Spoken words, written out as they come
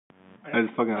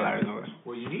It's fucking hilarious.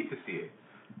 Well, you need to see it.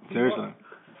 Seriously.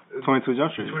 22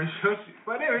 Jump Street. 22 Jump Street.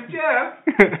 My name is Jeff.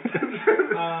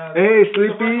 Hey,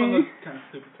 Sleepy. The first one looks kind of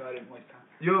stupid, so I didn't waste time.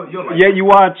 You'll like Yeah, you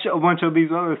watch a bunch of these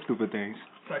other stupid things.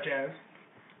 Such as?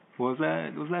 What was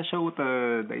that? Was that show with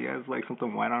that he has like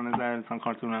something white on his head? It's on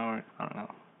Cartoon Network. I don't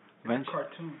know. Adventure.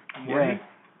 Cartoon. Yeah.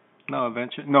 No,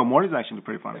 Adventure. No, Morty's actually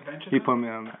pretty funny. Adventure He Time? put me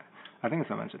on that. I think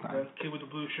it's Adventure The Time. kid with the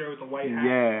blue shirt with the white hat.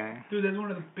 Yeah. Dude, that's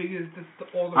one of the biggest.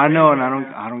 All the I know, and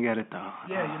right I don't get it though.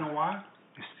 Yeah, you know why?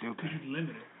 It's stupid. Because you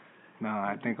limit it. No,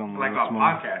 I think I'm like a our little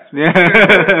small. podcast. Yeah.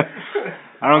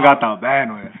 I don't got that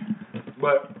bandwidth.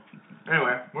 But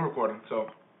anyway, we're recording, so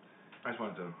I just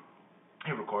wanted to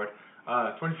hit record.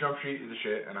 20 Jump Street is a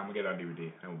shit, and I'm gonna get it on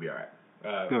DVD, and we'll be alright.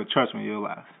 Dude, trust me, you'll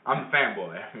laugh. I'm the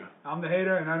fanboy. I'm the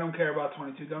hater, and I don't care about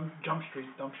 22 Jump Street.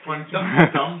 22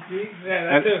 Jump Street? Yeah,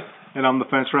 that's it. And I'm the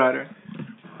fence rider.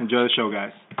 Enjoy the show,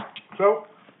 guys. So,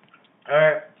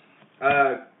 alright.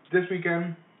 This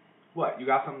weekend, what? You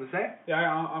got something to say? Yeah,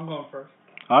 I'm going first.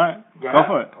 All right, Go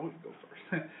for it. I would go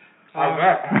first. I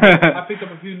I picked up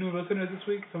a few new listeners this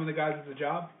week. Some of the guys at the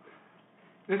job.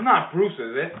 It's not Bruce,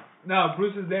 is it? No,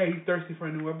 Bruce is there. He's thirsty for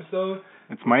a new episode.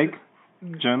 It's Mike,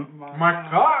 Jim. My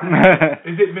God.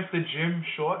 Is it Mr. Jim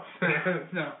Shorts?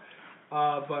 No.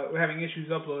 But we're having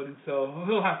issues uploading, so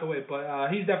he'll have to wait. But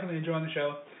he's definitely enjoying the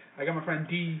show. I got my friend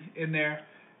D in there.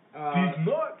 He's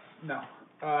nuts. No.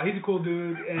 He's a cool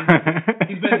dude, and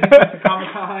he's been to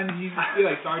Comic-Con. He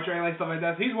likes Star Trek, like stuff like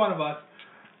that. So he's one of us.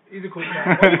 He's a cool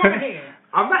guy. What are you fucking hating?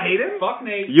 I'm not hating. Fuck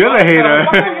Nate. You're the hater.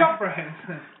 Fuck him, your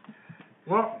friends.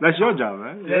 Well, That's your job,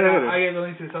 man. Yeah, I gave the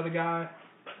link to this other guy.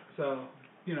 So,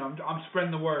 you know, I'm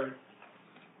spreading the word.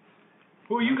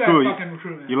 Who are you guys Cool. fucking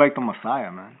recruiting? You like the Messiah,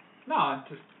 man. No,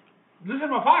 just listen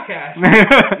to my podcast.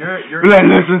 You're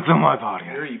Listen to my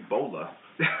podcast. You're Ebola.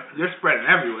 You're spreading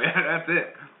everywhere. That's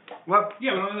it. Well,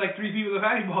 Yeah, but only like 3 people have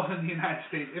had Ebola in the United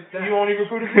States. If that. you only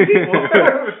recruited 3 people.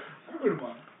 I recruited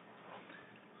one.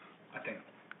 I think.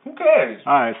 Who cares?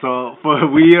 All right, so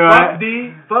we Fuck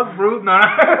D. Fuck Bruce. No.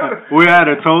 we had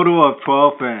a total of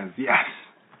 12 fans. Yes,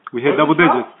 we hit Was double it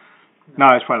 12? digits. No,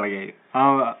 it's probably like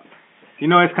 8. You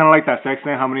know, it's kind of like that sex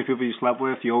thing. How many people you slept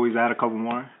with? You always add a couple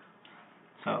more.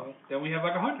 So then we have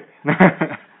like 100.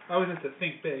 I always have to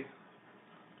think big.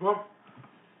 Well,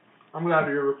 I'm glad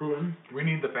that you're recruiting. We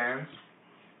need the fans.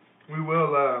 We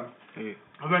will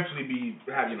eventually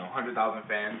have 100,000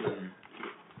 fans, and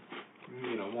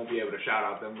won't be able to shout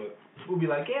out them, but we'll be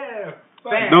like, yeah,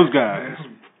 fans. those guys.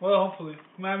 Well, hopefully.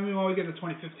 Maybe when we get to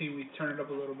 2015, we turn it up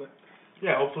a little bit.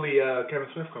 Yeah, hopefully Kevin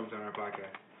Smith comes on our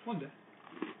podcast. One day.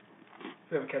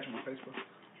 If we ever catch him on Facebook.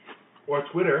 Or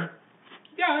Twitter.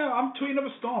 Yeah, I'm tweeting up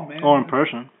a storm, man. Or in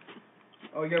person.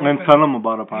 Oh, you gotta And wait tell them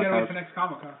about a You gotta wait podcast. for next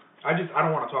Comic-Con. I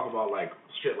don't want to talk about like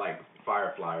shit like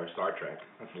Firefly or Star Trek.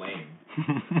 That's lame.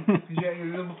 You're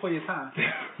living before your time.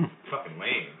 Fucking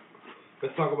lame.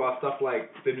 Let's talk about stuff like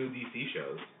the new DC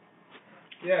shows.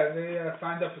 Yeah, they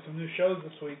signed up for some new shows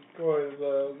this week, or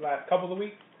the last couple of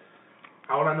weeks.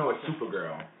 How would I know it's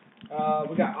Supergirl?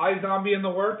 We got iZombie in the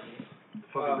works. The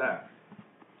fuck is that?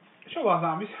 Show about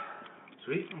zombies.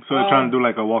 Sweet. So they're trying to do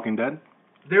like a Walking Dead?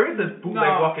 There is a bootleg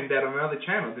No. Walking Dead on another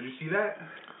channel. Did you see that?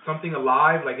 Something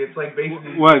Alive, like it's like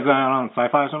basically. What is that on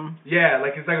Sci-Fi or something? Yeah,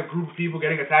 like it's like a group of people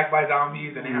getting attacked by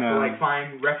zombies, and they have to No. like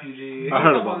find refugees. I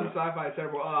heard about about the sci-fi. It's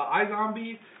terrible.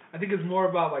 iZombie, I think is more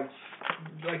about like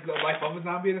the life of a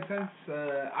zombie in a sense.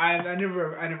 I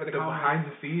never the The behind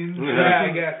the scenes. Yeah,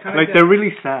 I guess. Kinda Like they're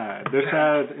really sad. They're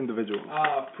sad individuals.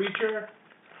 Preacher,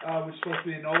 which is supposed to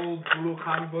be an old brutal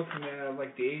comic book from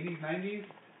like the 80s, 90s.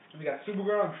 And we got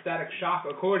Supergirl and Static Shock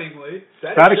accordingly.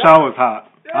 Static Shock was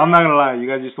hot. Yeah. I'm not gonna lie. You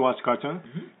guys used to watch cartoons?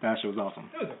 Mhm. That shit was awesome.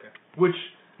 It was okay. Which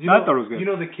I thought it was good. You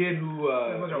know the kid who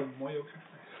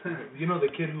you know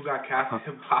the kid who got cast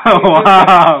in Oh,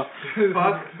 wow.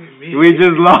 Fuck me. We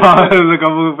just lost a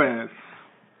couple of fans.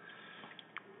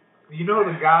 You know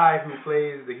the guy who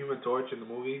plays the Human Torch in the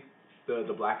movie,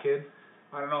 the black kid.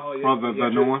 I don't know how he Oh, the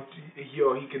new one?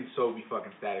 Yo, he can so be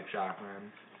fucking Static Shock,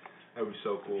 man. That would be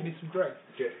so cool. He needs some drugs.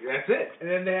 That's it. And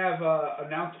then they have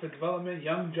announced for development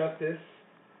Young Justice.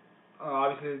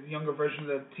 Obviously, the younger version of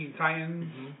the Teen Titans.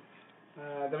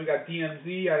 Mm-hmm. Then we got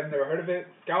DMZ. I've never heard of it.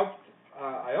 Scalped.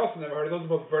 I also never heard of those.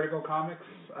 Are both Vertigo comics.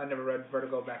 I never read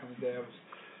Vertigo back in the day. It was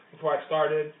before I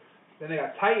started. Then they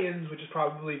got Titans, which is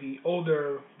probably the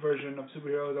older version of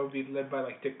superheroes. That would be led by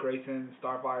like Dick Grayson,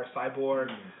 Starfire, Cyborg.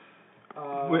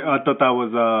 Wait, I thought that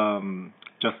was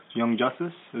just Young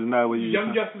Justice. Isn't that what you?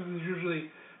 Young Justice is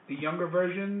usually the younger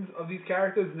versions of these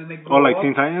characters, and then they Oh, grow like up.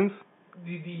 Teen Titans.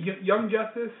 the Young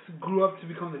Justice grew up to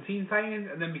become the Teen Titans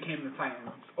and then became the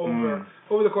Titans over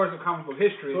the course of comic book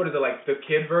history. So what is it, like the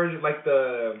kid version, like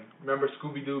remember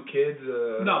Scooby-Doo kids?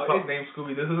 No, pup named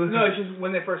Scooby-Doo. No, it's just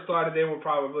when they first started, they were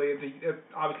probably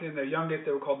obviously in their youngest.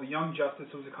 They were called the Young Justice.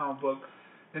 It was a comic book.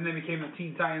 Then they became the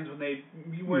Teen Titans when they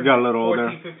were got a little 14,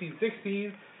 older. 15,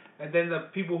 16. And then the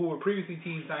people who were previously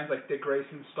Teen Titans, like Dick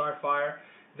Grayson, Starfire,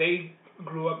 they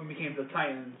grew up and became the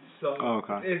Titans. So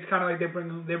it's kind of like they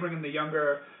bring in the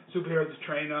younger superheroes to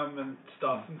train them and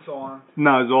stuff and so on.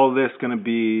 Now, is all this going to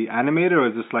be animated or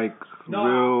is this like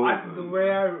real? The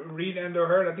way I read and or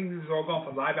heard, I think this is all going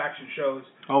for live action shows.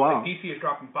 Oh, wow. Like DC is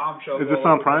dropping bombshells. Is this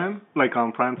on Prime? Like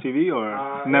on Prime TV or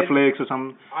Netflix or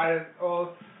something?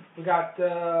 We got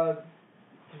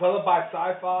developed by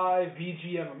Sci-Fi,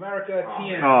 VGM America,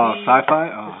 TNT. Oh, Sci-Fi?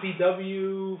 The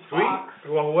CW, Fox.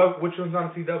 Sweet. Well, which one's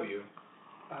on CW?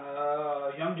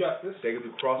 Young Justice. They could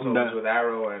do crossovers with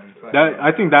Arrow and.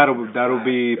 I think that'll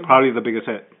be probably the biggest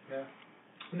hit. Yeah.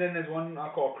 And then there's one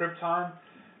called Krypton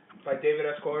by David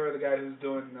S. Goyer, the guy who's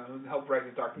doing who helped write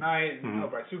The Dark Knight and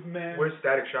helped write Superman. Where's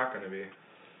Static Shock gonna be?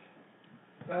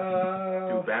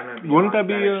 Dude, Batman Beyond,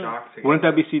 wouldn't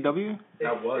that be CW?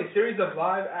 That was a series of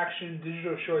live action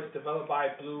digital shorts developed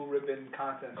by Blue Ribbon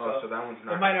Content. So that one's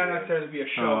not. It might not necessarily be a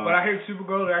show, but I heard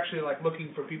Supergirl are actually like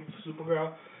looking for people for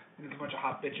Supergirl. And it's a bunch of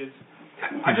hot bitches.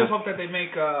 I just hope that they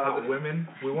make hot women.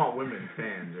 We want women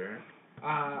fans, right?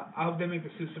 I hope they make the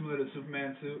suit similar to the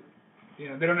Superman suit. You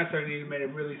know, they don't necessarily need to make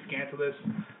it really scandalous.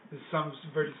 There's some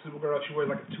version of Supergirl, she wears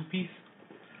like a two-piece.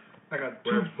 Like a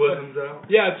tube bosoms out.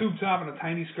 Yeah, a tube top and a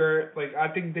tiny skirt. Like I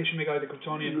think they should make it like the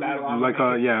Kryptonian battle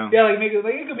armor. Yeah, like make it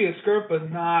like it could be a skirt,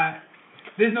 but not.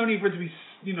 There's no need for it to be,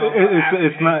 you know.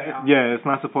 It's not. Yeah, it's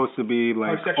not supposed to be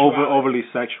like overly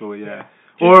sexual. Yeah.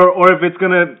 Yeah. Or if it's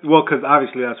gonna, because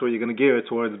obviously that's what you're gonna gear it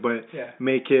towards, but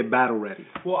make it battle ready.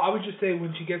 Well, I would just say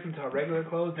when she gets into her regular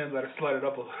clothes, then let her slut it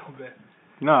up a little bit.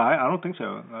 No, I don't think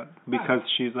so. Because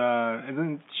she's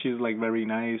she's like very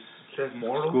nice. She has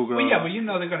morals. Schoolgirl. Well, yeah, but you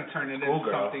know they're gonna turn it into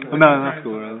something. No, not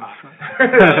schoolgirl.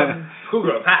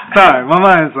 Schoolgirl. Sorry, my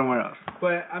mind's somewhere else.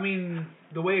 But I mean,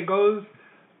 the way it goes,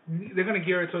 they're gonna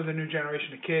gear it towards a new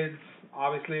generation of kids,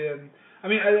 obviously, and. I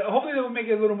mean, hopefully they will make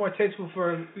it a little more tasteful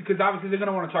because obviously they're going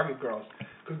to want to target girls.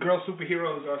 Because girl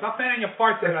superheroes are... Stop fanning your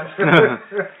farts at us.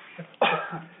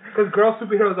 Because girl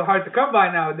superheroes are hard to come by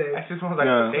nowadays. That's just one like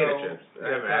potato chips.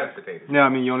 Potatoes. Yeah, I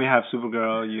mean, you only have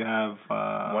Supergirl, you have...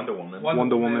 Wonder Woman.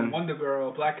 Wonder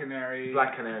Girl, Black Canary.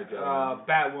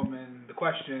 Batwoman, The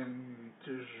Question.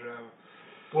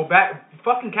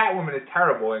 Fucking Catwoman is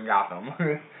terrible in Gotham.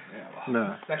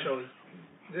 That show is...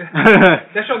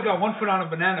 that show's got one foot on a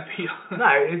banana peel.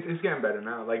 It's getting better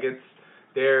now. Like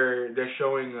they're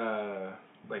showing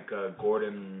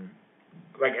Gordon,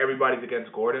 like everybody's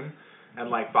against Gordon, and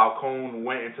like Falcone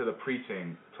went into the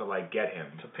precinct to like get him.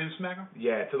 To pimp smack him?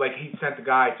 Yeah, to like he sent the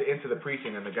guy into the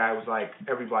precinct, and the guy was like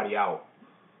everybody out.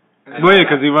 Well, yeah,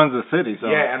 because he runs the city, so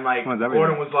yeah, and like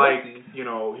Gordon was like, you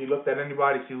know, he looked at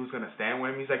anybody, see who's gonna stand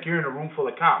with him. He's like, you're in a room full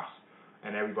of cops,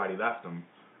 and everybody left him.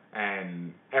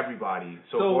 And everybody.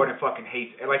 So Gordon fucking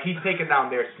hates... Like, he's taking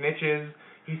down their snitches.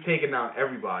 He's taking down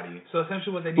everybody. So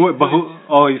essentially what they need to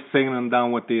do he's taking them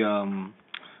down with the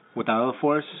other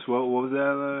force? What was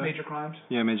that? Major Crimes?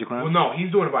 Yeah, Major Crimes. Well, no,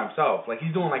 he's doing it by himself. Like,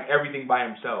 he's doing, like, everything by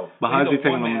himself. But how's he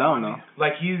taking them down, though?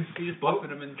 Like, he just busted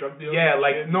them in drug deals? Yeah,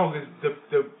 like, no,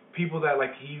 the people that,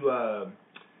 like,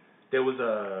 there was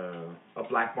a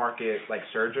black market, like,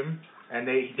 surgeon, and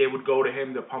they would go to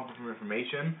him to pump him for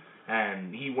information.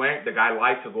 And he went, the guy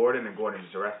lied to Gordon, and Gordon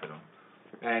just arrested him.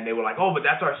 And they were like, oh, but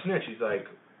that's our snitch. He's like,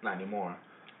 not anymore.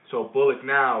 So Bullock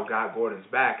now got Gordon's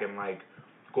back, and, like,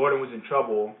 Gordon was in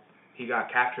trouble. He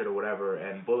got captured or whatever,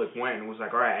 and Bullock went and was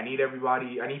like, all right, I need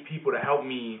people to help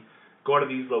me go to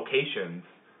these locations.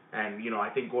 And, you know, I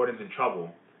think Gordon's in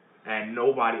trouble. And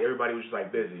everybody was just,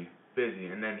 like, busy.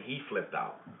 And then he flipped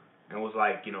out and was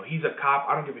like, you know, he's a cop.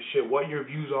 I don't give a shit what your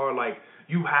views are. Like,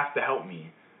 you have to help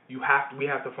me. We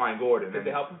have to find Gordon. Did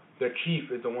they help him? Their chief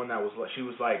is the one that was. She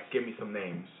was like, give me some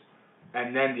names,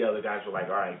 and then the other guys were like,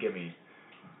 all right, give me,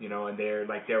 you know, and they're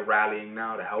rallying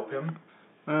now to help him.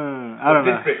 I don't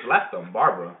know. This bitch left them,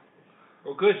 Barbara.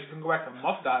 Well, good. She's gonna go back to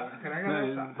Muff Diving.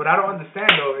 But I don't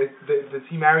understand though. Does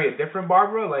he marry a different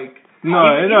Barbara? Like no,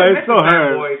 it's still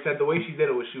her. Boy said the way she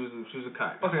did it was she was a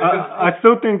cunt. I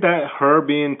still think that her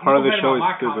being part of the show is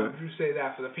stupid. You say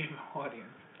that for the female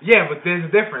audience. Yeah, but there's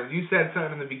a difference. You said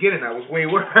something in the beginning that was way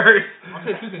worse. I'll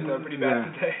say two things that are pretty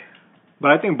bad today. But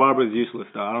I think Barbara's useless,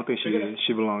 though. I don't think she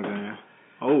belongs in here.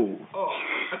 Oh,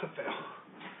 that's a fail.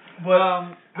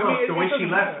 But the way she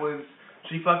left was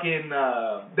She fucking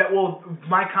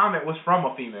my comment was from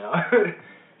a female.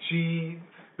 She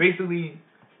basically,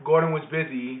 Gordon was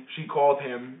busy. She called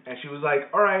him and she was like,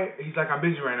 "All right." He's like, "I'm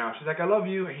busy right now." She's like, "I love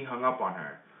you," and he hung up on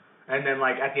her. And then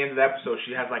like at the end of the episode,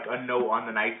 she has like a note on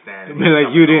the nightstand. Be like,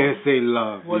 you didn't say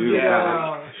love. Well, you.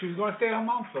 she was going to stay at her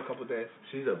mom for a couple of days.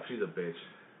 She's a bitch.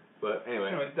 But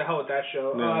anyway, The hell with that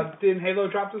show. Yeah. Didn't Halo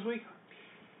drop this week?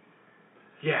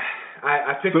 yeah,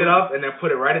 I picked it up and then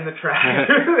put it right in the trash.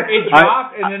 It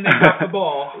dropped and then they dropped the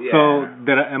ball. Yeah.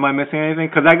 So am I missing anything?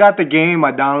 Because I got the game,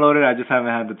 I downloaded, I just haven't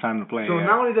had the time to play So it.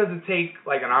 not only does it take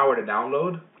like an hour to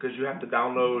download, because you have to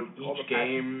download All the each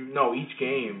game. No, each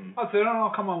game. Oh, so they don't all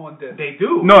come on one disc. They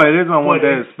do. No, it is on one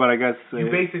But disc, but I guess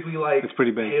You basically like it's pretty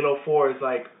big. Halo 4 is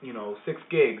like 6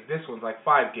 gigs. This one's like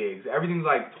 5 gigs. Everything's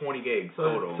like 20 gigs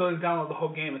total. So to download the whole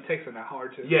game, it takes an hour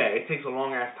to. Yeah, it takes a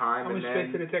long ass time. How much and space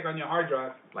then did it take on your hard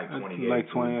drive? like 20 gigs. Like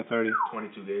 20 or 30.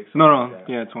 22 gigs. No, something like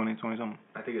that. yeah, 20 something.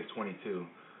 I think it's 22.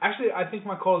 Actually, I think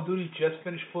my Call of Duty just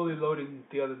finished fully loading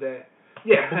the other day.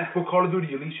 Yeah, for Call of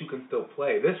Duty, at least you can still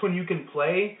play. This one you can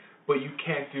play, but you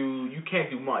can't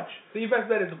do much. So your best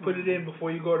bet is to put it in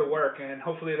before you go to work, and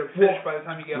hopefully it'll finish by the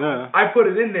time you get home. Yeah. I put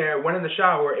it in there, went in the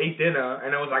shower, ate dinner,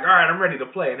 and I was like, all right, I'm ready to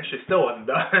play, and this shit still wasn't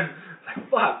done. Like,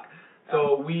 fuck.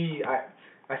 So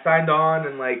I signed on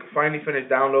and like finally finished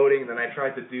downloading, and then I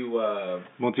tried to do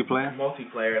Multiplayer?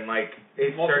 multiplayer, and like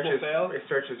it Multiple fails?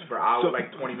 searches for hours, So-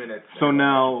 like 20 minutes. So and I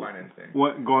now, couldn't find anything.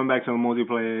 what? Going back to the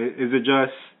multiplayer, is it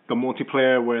just the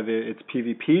multiplayer where it's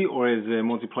PvP, or is it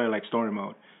multiplayer like story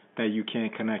mode that you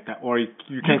can't connect that, or you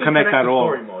can't can connect at the all?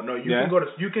 Story mode. No, you Yeah? can go to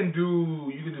you can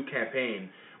do campaign,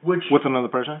 which With another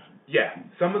person? yeah.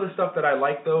 Some of the stuff that I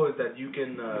like though is that you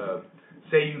can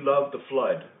say you love the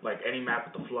Flood, like any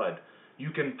map with the Flood. You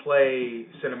can play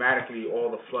cinematically all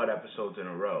the Flood episodes in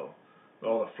a row,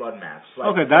 all the Flood maps.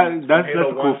 Like Okay, from that's Halo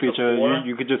a cool 1 to feature. 4.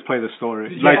 You could just play the story,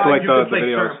 Yeah, like you the can play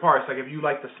videos. certain parts. Like if you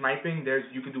like the sniping,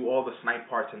 you can do all the snipe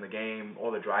parts in the game,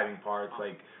 all the driving parts.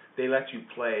 Like they let you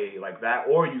play like that,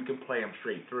 or you can play them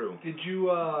straight through. Did you?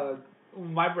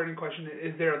 My burning question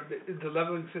is the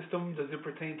leveling system? Does it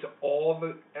pertain to all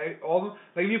the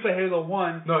like if you play Halo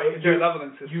 1? No, is there a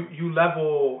leveling system? You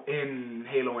level in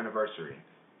Halo Anniversary.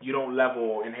 You don't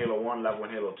level in Halo 1, level in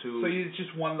Halo 2. So it's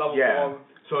just one level Yeah. for all.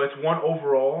 So it's one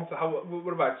overall. So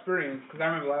what about experience? Because I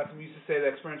remember last time you used to say the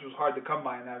experience was hard to come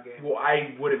by in that game. Well,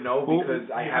 I wouldn't know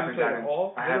because I you haven't haven't played it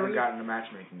all, I haven't literally? gotten the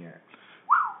matchmaking yet.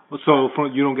 So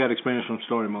you don't get experience from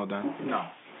story mode then? No.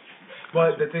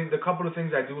 But the couple of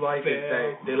things I do like is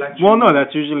that they let you. Well, no,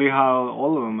 that's usually how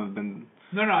all of them have been.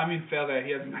 No, I mean fail that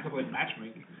he hasn't played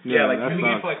matchmaking. Yeah, like that's You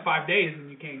game not- for like 5 days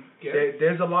and you can't get it.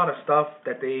 There's a lot of stuff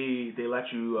that they let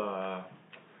you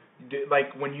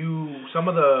like when some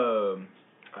of the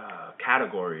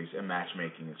categories in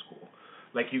matchmaking is cool.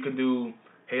 Like you can do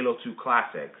Halo 2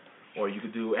 Classic, or you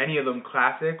could do any of them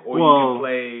Classic, or you can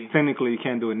play. Technically, you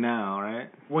can't do it now, right?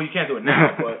 Well, you can't do it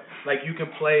now, but like you can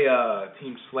play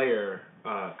Team Slayer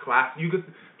class. You could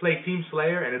play Team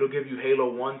Slayer, and it'll give you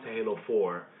Halo 1 to Halo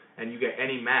 4, and you get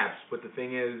any maps. But the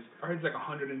thing is, I heard it's like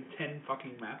 110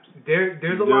 fucking maps.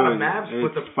 there's a lot of maps,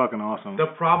 but It's fucking awesome. the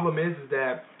problem is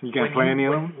that You can't when play any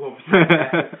of them? Well,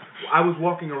 that, I was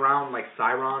walking around like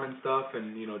Cyron and stuff,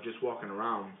 and just walking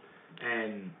around,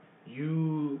 and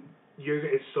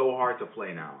it's so hard to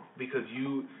play now because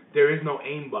there is no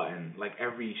aim button like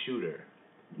every shooter.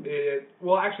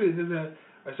 Well, actually,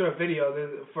 I saw a video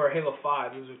for Halo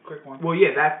 5. This is a quick one. Well, yeah,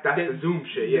 that's the zoom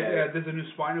shit. Yeah. There's a new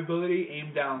spine ability,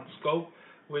 aim down scope,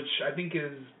 which I think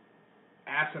is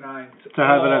asinine. To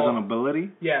have it as an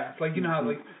ability? Yeah, it's like how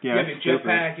like Yeah, you have it's your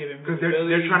jetpack, you have Because invisibility.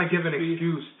 they're trying to give an speed.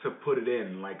 excuse to put it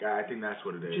in. Like I think that's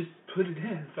what it is. Just put it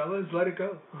in, fellas. Let it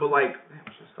go. But like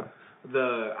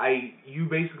the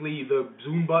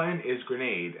zoom button is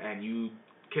grenade, and you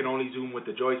can only zoom with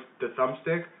the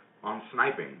thumbstick on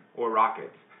sniping or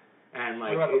rockets, and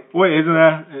like Wait, isn't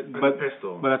that? but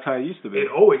pistol. But that's how it used to be. It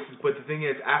always. But the thing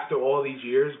is, after all these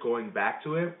years going back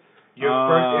to it, your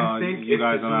first instinct you is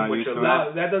guys to are not zoom with used your to it.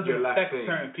 left. That doesn't your left affect thing.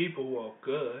 certain people who are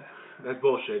good. That's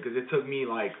bullshit. Because it took me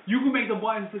like You can make the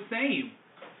buttons the same.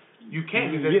 you can't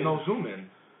because there's no zoom in.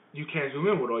 You can't zoom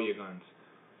in with all your guns.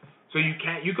 So you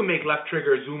can make left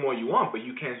trigger zoom all you want, but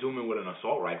you can't zoom in with an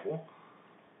assault rifle.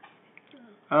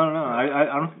 I don't know.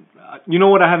 I don't. You know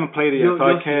what? I haven't played it yet, so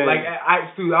I You'll see. can't. Like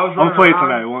I was I'm running play it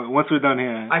around. tonight. Once we're done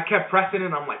here. I kept pressing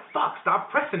it. I'm like, fuck,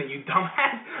 stop pressing it, you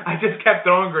dumbass. I just kept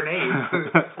throwing grenades.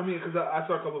 I mean, because I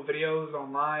saw a couple of videos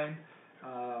online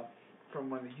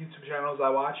from one of the YouTube channels I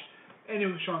watch, and it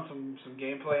was showing some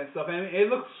gameplay and stuff, and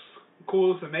it looks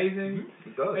cool. It's amazing.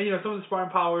 It does. And some of the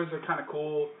Spartan powers are kind of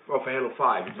cool. Well, for Halo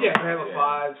 5. Yeah, for Halo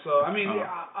 5. So I mean,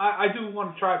 I do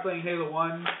want to try playing Halo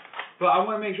 1. But I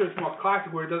want to make sure it's more classic,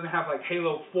 where it doesn't have like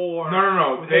Halo 4.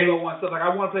 No. With Halo 1 stuff. Like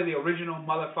I want to play the original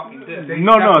motherfucking disc.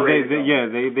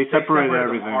 They separated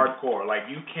everything. Hardcore. Like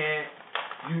you can't.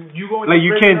 You go. Like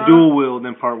you can't dual wield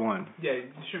in part 1. Yeah.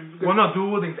 You shouldn't. Well, no,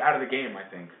 dual wielding's out of the game, I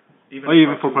think.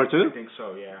 Even for part 2? I think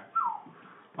so. Yeah.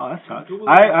 Oh, that sucks.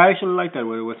 I actually like that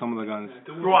with some of the guns.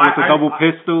 Yeah, with the double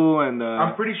pistol and.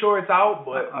 I'm pretty sure it's out,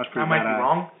 but I might be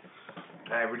wrong.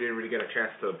 I didn't really get a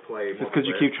chance to play. Just because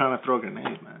you keep trying to throw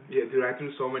grenades, man. Yeah, dude, I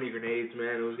threw so many grenades,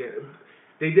 man. It was getting.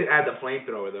 They did add the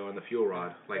flamethrower though and the fuel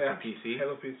rod, like on PC.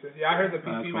 Halo PC. Yeah, I heard the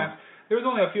PC maps. There was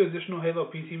only a few additional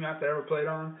Halo PC maps that I ever played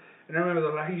on, and I remember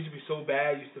the lag used to be so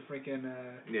bad. You used to freaking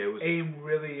aim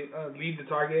really lead the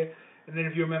target. And then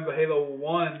if you remember Halo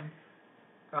 1,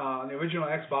 on the original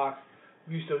Xbox,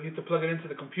 you used to plug it into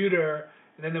the computer,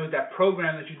 and then there was that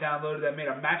program that you downloaded that made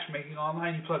a matchmaking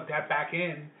online. You plugged that back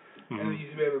in. And then you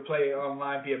used to be able to play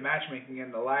online via matchmaking,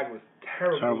 and the lag was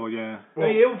terrible. Terrible, yeah.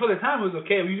 Well, for the time, it was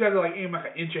okay. You guys to like aim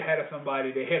like an inch ahead of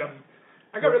somebody to hit them.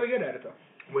 I got really good at it though.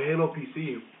 With Halo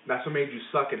PC, that's what made you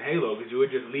suck in Halo, because you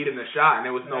would just lead in the shot and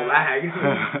there was no lag.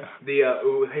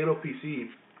 With Halo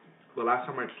PC, the last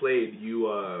time I played,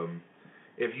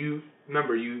 if you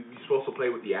remember, you're supposed to play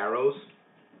with the arrows,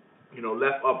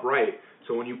 left, up, right.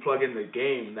 So when you plug in the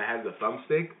game that has the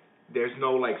thumbstick, there's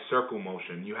no like circle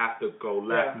motion. You have to go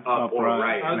left, up, or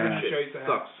right. I was and that show you shit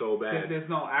sucks so bad. There's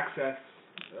no access,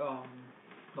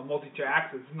 no multi-tier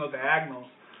access. There's no diagonals.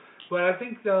 But I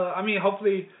think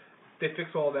hopefully they fix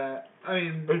all that. I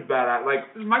mean, it's bad.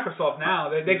 Like it's Microsoft now.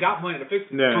 They got money to fix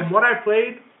it. Yeah. From what I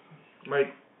played,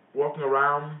 like walking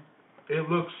around, it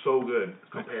looks so good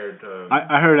compared to.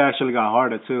 I heard it actually got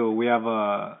harder too. We have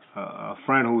a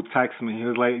friend who texted me. He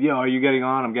was like, "Yo, are you getting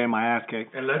on? I'm getting my ass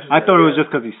kicked." And I thought it was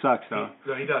just because he sucks though.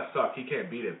 He does suck. He can't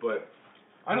beat it, but.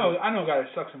 I know a guy that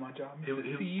sucks at my job. He was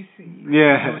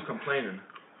complaining.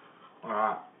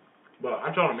 But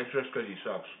I told him it's just because he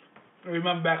sucks. I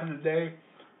remember back in the day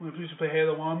when we used to play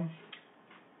Halo 1.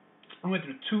 I went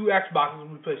through 2 Xboxes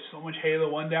and we played so much Halo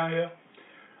 1 down here.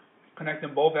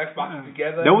 Connecting both Xboxes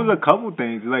together. There was a couple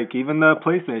things, like even the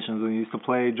PlayStations when you used to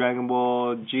play Dragon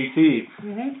Ball GT.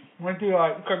 Went through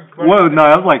well, no,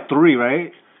 that was like 3,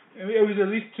 right? It was at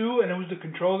least 2, and it was the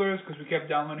controllers because we kept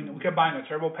downloading it. We kept buying a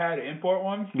turbo pad to import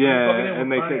one. Yeah,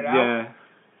 and they said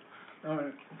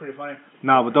pretty funny.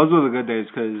 No, but those were the good days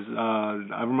because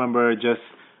I remember just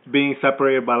being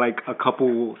separated by like a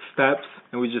couple steps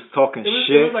and we just talking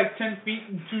shit. It was like 10 feet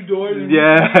and 2 doors.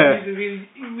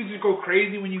 And we just go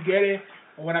crazy when you get it.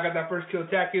 When I got that first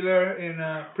Kill-tacular in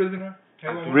Prisoner.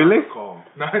 Really?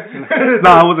 No,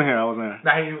 I wasn't here.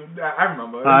 I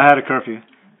remember. I had a curfew.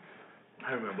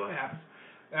 I remember. Yeah.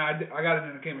 I got it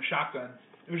in a game of shotgun.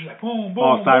 It was just like boom,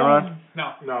 boom, boom. Siron?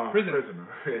 No, Prisoner.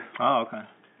 Yeah. Oh, okay.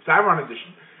 Siron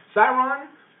edition. Siron,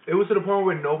 it was to the point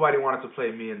where nobody wanted to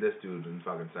play me and this dude in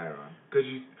fucking Siron. Because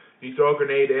you throw a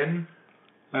grenade in,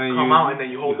 come out, and then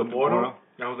you hold the portal.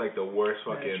 That was like the worst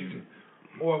fucking...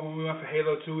 Or when we went for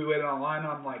Halo 2, we waited online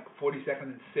on like 42nd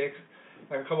and 6th,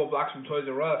 like a couple blocks from Toys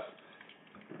R Us.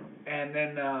 And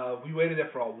then we waited there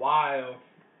for a while.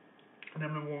 And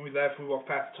then when we left, we walked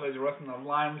past Toys R Us, and the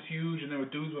line was huge, and there were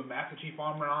dudes with Master Chief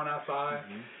armor on outside.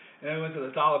 And then we went to the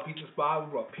Dollar Pizza spot.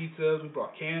 We brought pizzas, we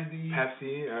brought candy.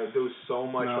 Pepsi. There was so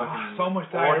much so much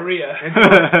diarrhea.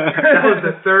 That was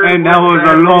the third. And that was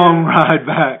a long ride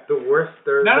back. The worst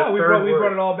third. We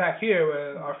brought it all back here.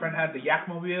 Where our friend had the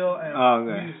Yakmobile,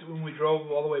 and when we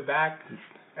drove all the way back,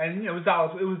 and it was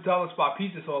dollar spot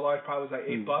pizza, so a large pie was like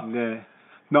 $8. Yeah.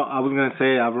 No, I was gonna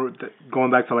say, going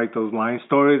back to like those line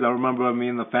stories. I remember me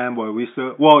and the fanboy. We used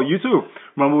to, you too.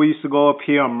 Remember we used to go up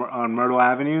here on Myrtle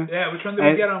Avenue. Yeah, which one did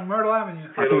we get on Myrtle Avenue?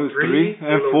 Halo 3 and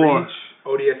Halo 4. Reach,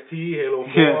 ODST, Halo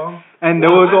 4. Yeah. And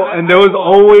there was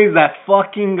always that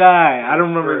fucking guy. I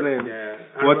don't remember his name.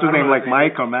 Yeah. What's his name? Like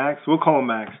Mike or Max? We'll call him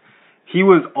Max. He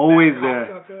was always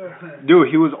there.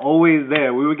 Dude, he was always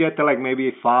there. We would get to like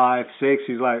maybe 5, 6.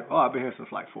 He's like, I've been here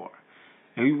since like 4.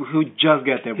 And he would just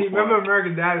get there before. Remember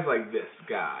American Dad is like this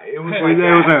guy. It was like him.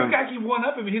 This guy keep one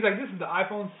up him. He's like, this is the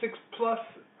iPhone 6 Plus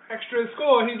extra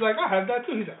score. And he's like, I have that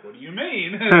too. He's like, what do you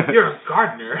mean? You're a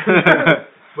gardener.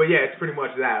 But yeah, it's pretty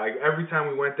much that. Like every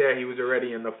time we went there, he was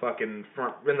already in the fucking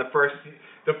front, in the first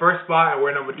spot, and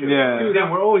we're number 2. Yeah. Dude,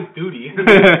 we're always duty.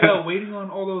 Waiting on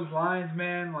all those lines,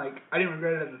 man. Like I didn't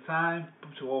regret it at the time.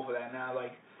 I'm too old for that now.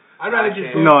 Like. I'd rather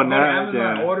just go to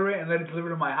Amazon, order it, and let it deliver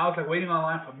to my house. Like waiting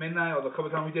online for midnight, or the couple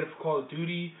times we did it for Call of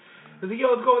Duty. I was like,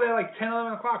 let's go there like 10,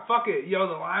 11 o'clock. Fuck it. The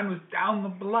line was down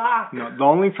the block. No, the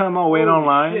only time I wait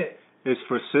online is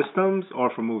for systems or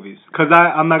for movies? Because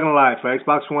I'm not going to lie. For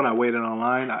Xbox One, I waited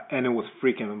online, and it was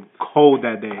freaking cold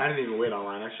that day. I didn't even wait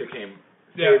online. That shit came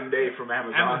same day from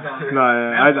Amazon. No,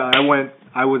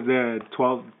 I was there at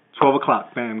 12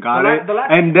 o'clock, bam, got it.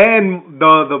 And then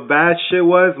the bad shit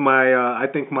was I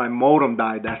think my modem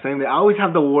died that same day. I always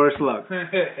have the worst luck.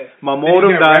 My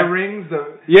modem died. Red rings?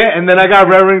 Yeah, and then I got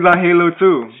red rings on Halo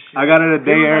 2. I got it a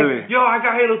day early. Yo, I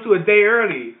got Halo 2 a day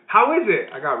early. How is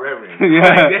it? I got red rings.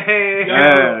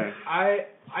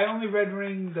 I only red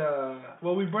ringed.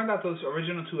 Well, we burned out those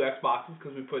original 2 Xboxes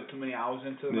because we put too many hours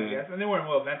into them, I guess, and they weren't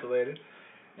well ventilated.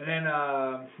 And then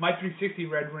my 360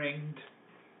 red ringed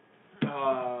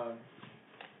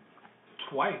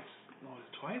twice. No, was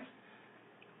it twice?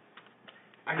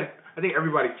 I think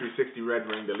everybody 360 red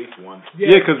ringed at least once.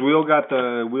 Yeah, because we all got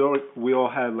we all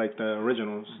had like the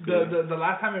originals. The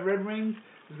last time it red ringed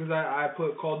was because I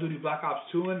put Call of Duty Black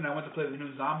Ops 2 in, and I went to play the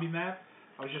new zombie map.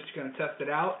 I was just gonna test it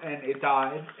out, and it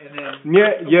died. And then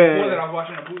before that, I was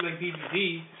watching a bootleg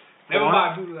DVD. Never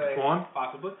mind bootleg,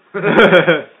 possibly.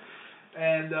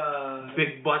 And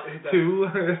Big Butt 2.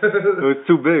 It was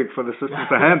too big for the system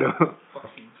to handle.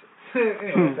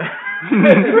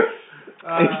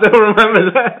 I still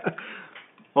remember that.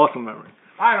 Awesome memory.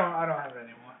 I don't have it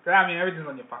anymore. I mean, everything's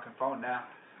on your fucking phone now.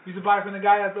 You used to buy it from the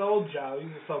guy at the old job. You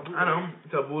used to sell bootlegs. I know.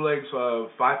 Sell bootlegs for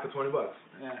 $5 for $20.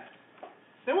 Yeah.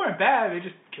 They weren't bad. They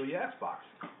just kill your Xbox.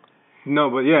 No,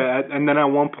 but yeah, and then at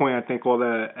one point, I think all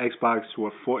the Xbox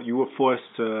you were forced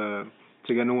to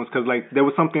get new ones because like there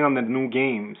was something on the new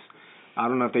games. I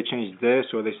don't know if they changed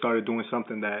this or they started doing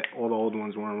something that all the old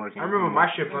ones weren't working. I remember my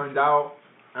shit burned out.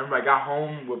 I remember I got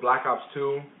home with Black Ops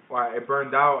 2. It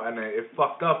burned out and it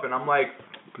fucked up, and I'm like,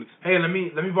 hey, let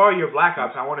me borrow your Black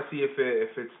Ops. I want to see if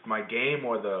it's my game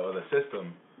or the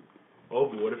system. Oh,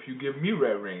 but what if you give me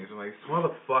red rings? I'm like,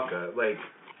 motherfucker, like.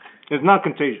 It's not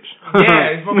contagious.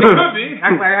 Yeah, it could be.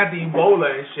 Act like I had the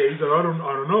Ebola and shit. He's like, I don't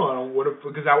know.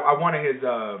 Because I wanted his.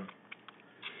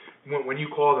 When you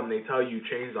call them, they tell you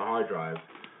change the hard drive.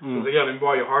 I was like, yeah, let me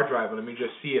borrow your hard drive and let me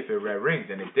just see if it red rings,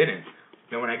 and it didn't.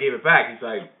 Then when I gave it back, he's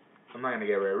like, I'm not gonna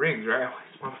get red rings, right? I'm like,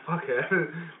 this motherfucker.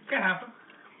 It can happen.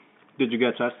 Did you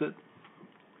get tested?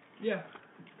 Yeah.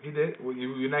 He did. Well,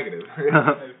 you're negative.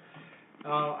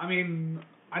 I mean,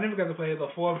 I never got to play Halo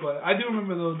 4, but I do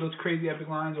remember those crazy Epic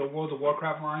lines or World of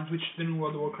Warcraft lines, which the new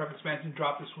World of Warcraft expansion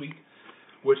dropped this week.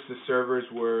 Which the servers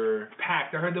were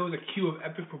packed. I heard there was a queue of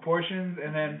epic proportions,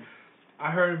 and then I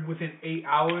heard within 8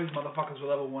 hours, motherfuckers were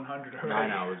level 100 already.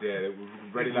 9 hours, yeah. They were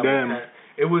ready level 10.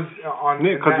 It was on.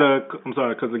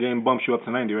 Because the game bumps you up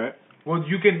to 90, right? Well,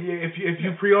 you can if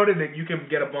you pre-ordered it, you can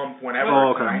get a bump whenever.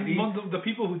 Oh, okay. 90. The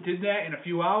people who did that in a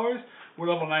few hours were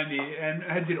level 90 and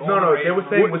did all. No, they were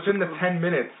saying within the 10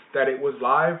 minutes that it was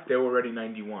live, they were already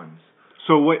 91s.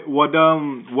 So what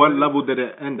level did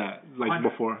it end at? Like 100.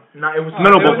 Before? No, it was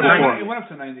before. It went up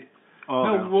to 90. Oh,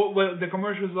 no, okay. what the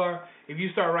commercials are, if you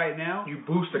start right now, you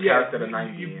boost the character to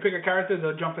 90. You pick a character,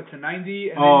 they'll jump it to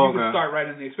 90, and then you can start right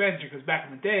in the expansion. Because back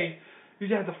in the day, you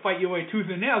just had to fight your way tooth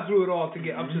and nail through it all to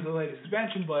get up to the latest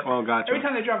expansion. But every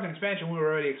time they dropped an expansion, we were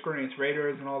already experienced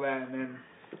raiders and all that, and then.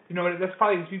 You know, that's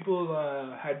probably because people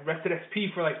had rested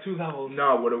XP for like 2 levels.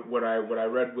 No, what I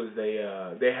read was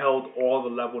they held all the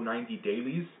level 90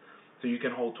 dailies, so you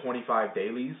can hold 25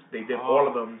 dailies. They did all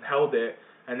of them, held it,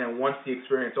 and then once the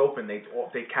experience opened, they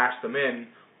cashed them in,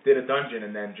 did a dungeon,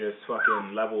 and then just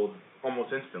fucking leveled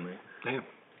almost instantly. Damn.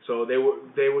 So they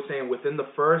were saying within the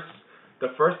first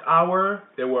hour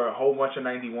there were a whole bunch of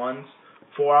 91s,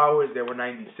 4 hours there were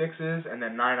 96s, and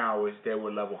then 9 hours there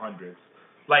were level 100s.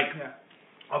 Like. Yeah.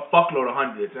 A fuckload of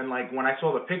hundreds, and like when I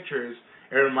saw the pictures,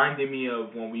 it reminded me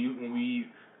of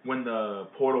when the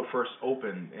portal first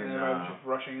opened, and just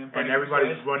rushing in, and everybody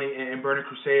was running in Burning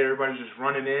Crusade, everybody was just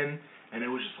running in, and it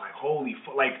was just like holy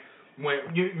like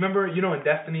when you remember in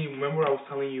Destiny, remember I was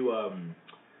telling you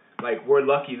like we're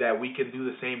lucky that we can do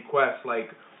the same quest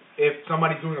like. If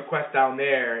somebody's doing a quest down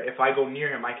there, if I go near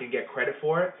him, I can get credit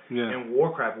for it. Yeah. And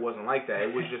Warcraft wasn't like that.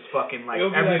 It was just fucking like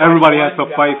everybody has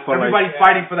to fight for everybody's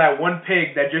fighting for that one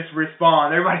pig that just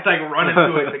respawned. Everybody's like running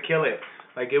to it to kill it.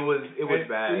 Like it was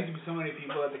bad. There used to be so many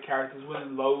people that the characters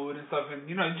wouldn't load and stuff, and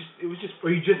it was just.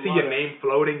 Or you just see your name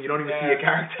floating, you don't even see your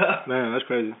character. Man, that's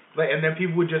crazy. Like, and then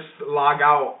people would just log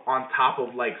out on top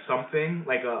of like something,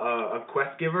 like a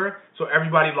quest giver, so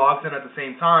everybody logs in at the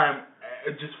same time.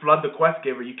 Just flood the quest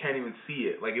giver, you can't even see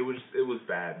it. Like it was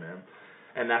bad, man.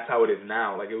 And that's how it is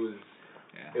now. Like it was.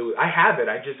 I have it.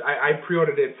 I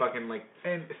pre-ordered it fucking like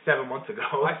 7 months ago.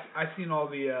 I seen all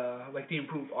the like the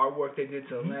improved artwork they did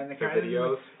to land the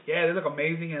videos. Yeah, they look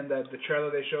amazing, and the trailer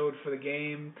they showed for the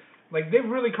game, Like, they've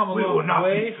really come a We long will not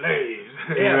way. be slaves.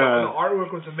 Yeah, the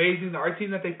artwork was amazing. The art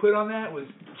team that they put on that was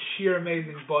sheer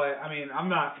amazing. But, I mean, I'm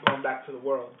not going back to the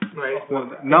world. Right. Well,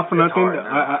 not for nothing,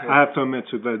 I have to admit,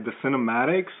 to the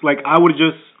cinematics, like, I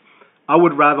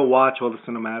would rather watch all the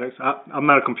cinematics. I'm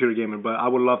not a computer gamer, but I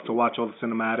would love to watch all the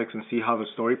cinematics and see how the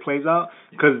story plays out,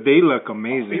 because they look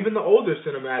amazing. Even the older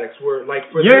cinematics were, like,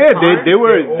 for yeah, their time, they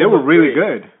were really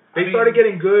great. good. They started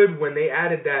getting good when they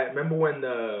added that. Remember when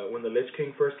the Lich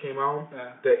King first came out?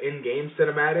 Yeah. The in-game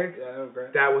cinematic. Yeah, that was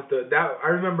great. That was I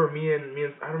remember me and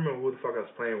I don't remember who the fuck I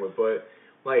was playing with, but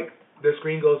like the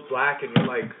screen goes black and you're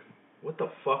like, what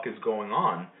the fuck is going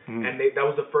on? And that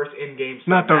was the first in-game cinematic.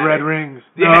 Not the red rings.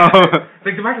 Yeah. No.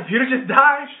 Like, did my computer just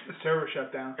die? The server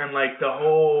shut down. And like the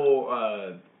whole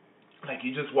like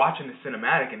you just watching the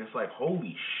cinematic and it's like,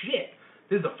 holy shit,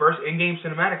 this is the first in-game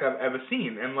cinematic I've ever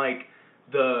seen. And like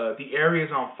the area's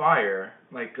on fire.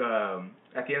 Like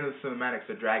at the end of the cinematics,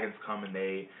 the dragons come and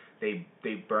they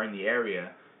burn the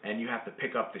area, and you have to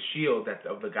pick up the shield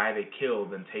of the guy they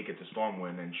killed and take it to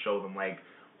Stormwind and show them like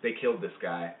they killed this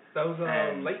guy. That was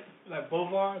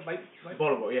Bolivar,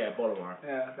 Bolivar, yeah, Bolivar.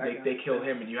 Yeah, they killed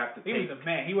him, and you have to He take. was the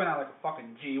man. He went out like a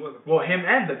fucking G. He wasn't. Well, him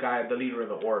and the guy, the leader of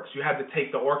the orcs. You had to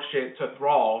take the orc shit to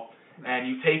Thrall, and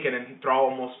you take it, and Thrall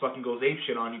almost fucking goes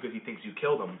apeshit on you because he thinks you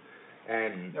killed him.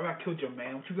 And I killed your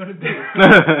man. What you gonna do?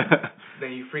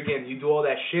 Then you do all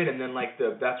that shit, and then like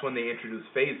that's when they introduce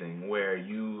phasing, where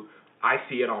I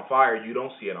see it on fire, you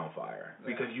don't see it on fire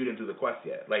because you didn't do the quest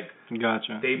yet. Like,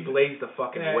 gotcha. They blazed the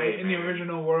fucking way. In the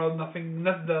original world, nothing.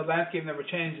 The landscape never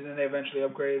changed, and then they eventually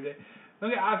upgraded it.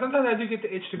 Okay, sometimes I do get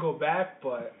the itch to go back,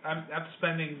 but after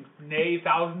spending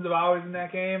thousands of hours in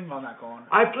that game, I'm not going.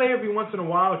 I play every once in a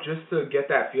while just to get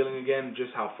that feeling again,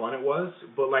 just how fun it was.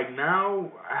 But like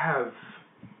now, I have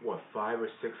 5 or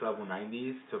 6 level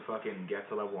 90s to fucking get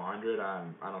to level 100. I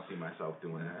don't see myself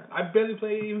doing that. I barely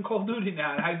play even Call of Duty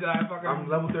now. I'm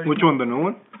level 30. Which one, the new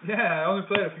one? Yeah, I only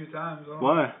played it a few times.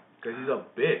 Why? Because he's a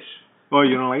bitch. Oh,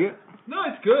 you don't like it? No,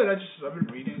 it's good. I've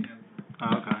been reading.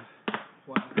 Oh, okay.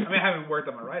 I haven't worked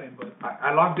on my writing, but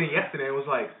I logged in yesterday and was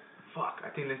like, fuck, I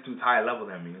think this dude's higher level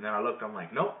than me. And then I looked, I'm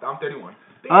like, nope, I'm 31.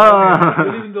 We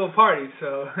didn't even do a party,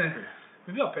 so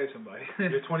maybe I'll pay somebody.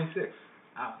 You're 26.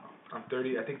 I don't know. I'm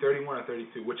 30, I think 31 or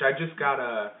 32, which I just got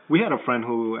a... We had a friend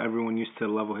who everyone used to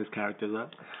level his characters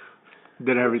up.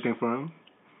 Did everything for him.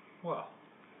 Well.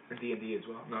 And D&D as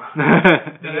well. No.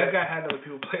 That guy had other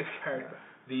people play his character.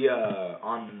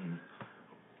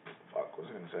 Fuck, what was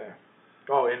I going to say?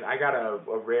 Oh, and I got a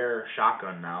rare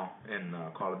shotgun now in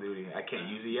Call of Duty. I can't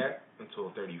use it yet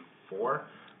until 34,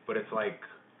 but it's like...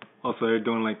 Oh, so they're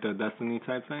doing like the Destiny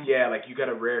type thing? Yeah, like you got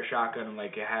a rare shotgun and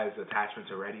like it has attachments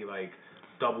already, like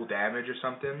double damage or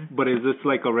something. But is this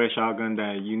like a rare shotgun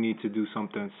that you need to do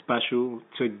something special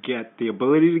to get the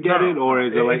ability to get it, or is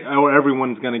it like, or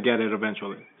everyone's gonna get it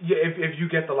eventually? Yeah, if you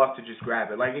get the luck to just grab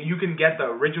it, like you can get the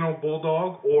original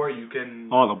Bulldog, or you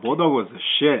can. Oh, the Bulldog was the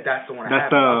shit. That's the one.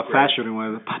 That's the fast shooting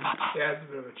one. Yeah, it's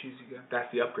a bit of a cheesy gun. That's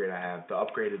the upgrade I have, the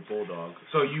upgraded Bulldog.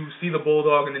 So you see the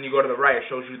Bulldog, and then you go to the right, it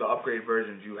shows you the upgraded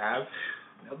versions you have.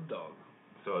 Another dog.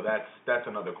 So that's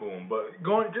another cool one. But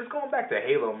going back to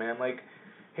Halo, man, like.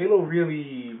 Halo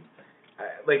really,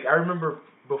 like, I remember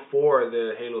before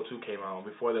the Halo 2 came out,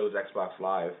 before there was Xbox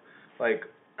Live, like,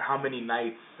 how much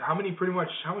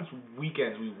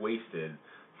weekends we wasted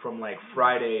from, like,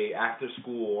 Friday after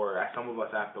school or some of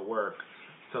us after work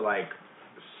to, like,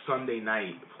 Sunday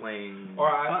night playing. Or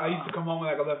I used to come home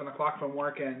at, like, 11 o'clock from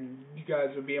work, and you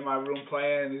guys would be in my room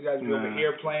playing, and you guys would be over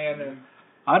here playing, and...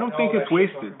 I don't think it's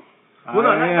wasted. Well, no,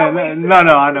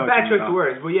 I know. Bad choice of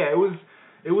words, but yeah,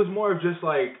 it was more of just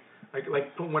like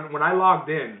when I logged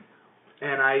in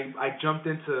and I jumped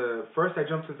into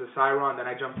Cyron, then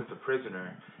I jumped into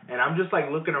Prisoner, and I'm just like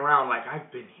looking around like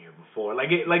I've been here before,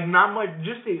 not much,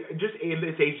 just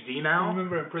it's HD now. I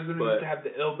remember in Prisoner we used to have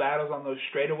the ill battles on those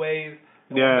straightaways.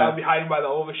 Yeah. I would be hiding by the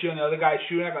overshield and the other guy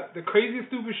shooting. I got the craziest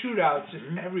stupid shootouts just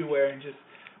everywhere, and just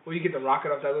where you get the rocket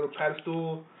off that little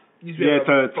pedestal. Yeah,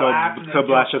 to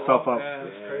blast yourself up. Yeah,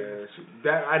 that's crazy.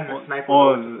 That I the sniper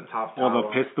or top the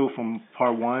pistol from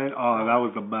part 1. Oh, that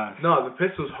was the best. No, the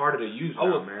pistol's harder to use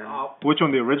now, man. Which one,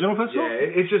 the original pistol?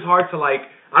 Yeah, it's just hard to like.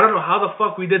 I don't know how the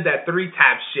fuck we did that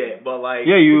 3-tap shit, but like.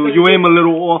 Yeah, you aim a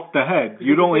little off the head.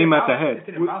 You don't aim at the head.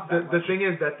 The thing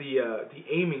is that the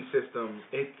aiming system,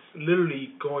 it's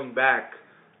literally going back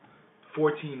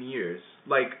 14 years.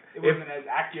 Like it wasn't as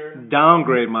accurate.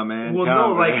 Downgrade, my man. Well,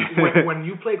 downgrade. no, like when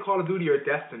you play Call of Duty or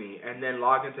Destiny and then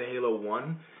log into Halo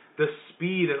 1, the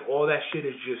speed and all that shit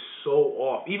is just so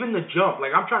off. Even the jump,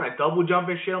 like I'm trying to double jump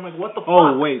and shit. I'm like, what the fuck?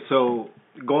 Oh wait, so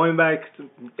going back.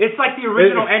 It's like the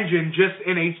original engine, just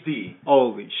in HD.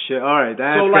 Holy shit! All right,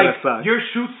 that's so gonna like suck. your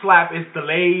shoot slap is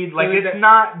delayed. Like So it's that-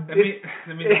 not. I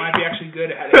mean, it might be actually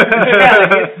good at it. Yeah,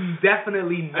 like it's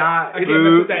definitely not. I can't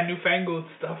mess with that newfangled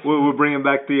stuff. We're bringing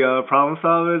back the problem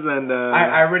solvers and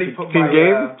I already put Team my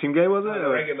Game. Team Game was it? The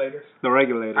regulators. The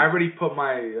regulators. I already put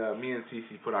my me and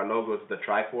Cece put our logos, the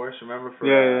Triforce, remember? For,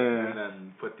 Yeah. And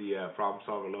then put the problem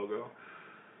solver logo.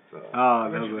 So Oh,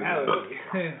 that was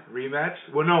rematch.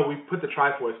 Well, no, we put the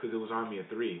Triforce because it was Army of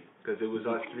 3, because it was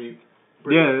us 3.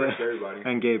 Yeah, everybody.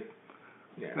 And Gabe.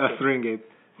 Yeah. 3 and Gabe.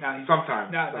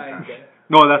 Sometimes. Now he's dead.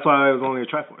 No, that's why it was only a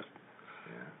Triforce.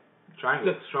 Yeah.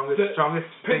 Triangle. Strongest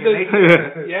the thing in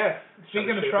nature. Yeah.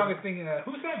 Speaking of strongest thing,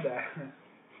 who said that?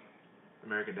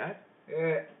 American Dad?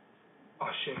 Oh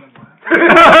shit, never mind.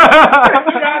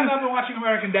 You guys have been watching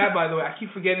American Dad, by the way. I keep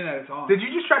forgetting that it's on. Did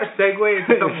you just try to segue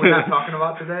into something we're not talking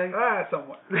about today?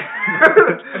 Somewhat.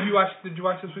 Did you watch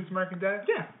this week's American Dad?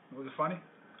 Yeah. Was it funny?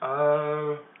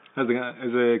 Is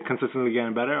it consistently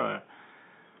getting better or?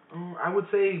 I would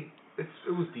say it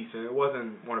was decent. It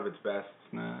wasn't one of its best.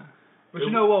 Nah. But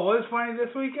you know what was funny this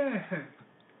weekend?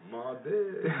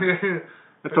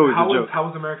 That's always a joke. How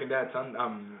was American Dad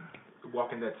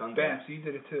Walking Dead Sunday? Bam, so you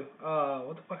did it too.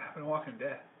 What the fuck happened to Walking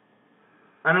Dead?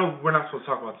 I know we're not supposed to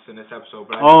talk about this in this episode,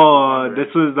 but this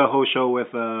was the whole show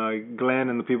with Glenn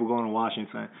and the people going to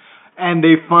Washington. And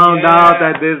they found out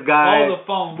that this guy... Oh, the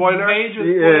phone. Spoiler? Major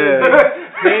Yeah.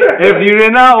 If you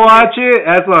did not watch it,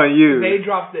 that's on you. They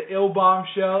dropped the ill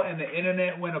bombshell and the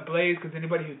internet went ablaze because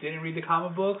anybody who didn't read the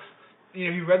comic books,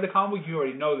 if you read the comic book, you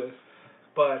already know this.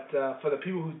 But for the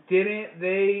people who didn't,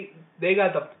 they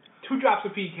got the 2 drops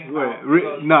of pee came out.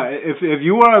 No, if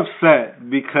you were upset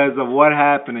because of what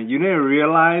happened and you didn't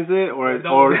realize it or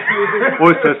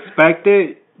suspect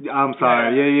it, I'm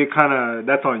sorry. Yeah, you kind of,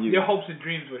 that's on you. Your hopes and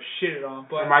dreams were shitted on.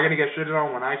 But am I gonna get shitted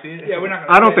on when I see it? Yeah, we're not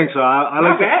gonna. I don't think so. I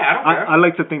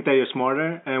like to think that you're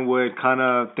smarter and would kind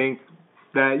of think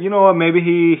that, you know what, maybe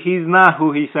he's not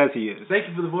who he says he is. Thank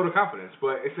you for the vote of confidence,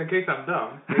 but it's in case I'm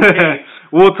dumb.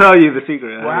 We'll tell you the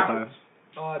secret ahead of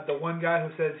time. The one guy who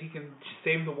says he can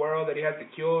save the world, that he has the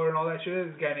cure and all that shit,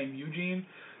 is a guy named Eugene.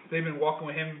 They've been walking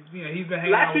with him. He's been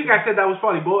hanging out. Last week I said that was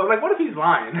probably bull. Like, what if he's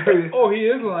lying? Oh, he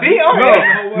is lying. See?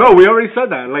 No, we already said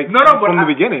that. Like, but from the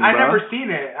beginning, I bro. never seen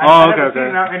it. I never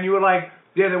okay. Seen it, and you were like,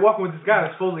 yeah, they're walking with this guy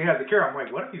that supposedly has the cure. I'm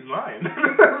like, what if he's lying?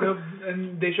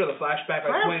 And they show the flashback.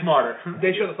 Like, I'm smarter.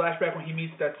 They show the flashback when he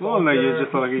meets that soldier. Well, no, you're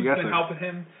just like who's been helping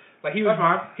him. Like he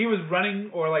was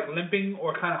running or like limping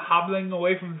or kind of hobbling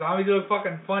away from zombies. It was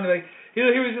fucking funny. Like he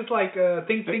was just like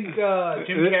think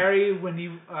Jim Carrey when he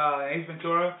Ace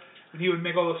Ventura, when he would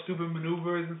make all those stupid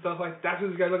maneuvers and stuff like that. That's what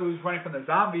this guy looked like. He was running from the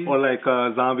zombies. Or like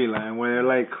Zombieland, where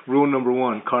like rule number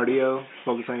 1, cardio.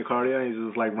 Focus on your cardio. And he's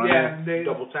just like running. Yeah, and they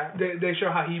double tap. They show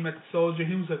how he met the soldier.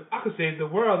 He was like, I could save the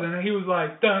world, and then he was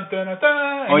like, dun dun dun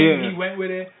dun. And he went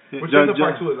with it. Which is the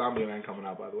part 2 of Zombieland coming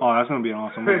out, by the way. Oh, that's gonna be an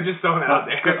awesome movie. Just throwing it out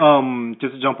there.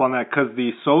 Just to jump on that, because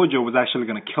the soldier was actually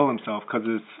gonna kill himself because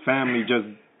his family just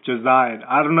died.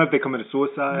 I don't know if they committed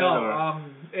suicide. No,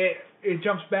 it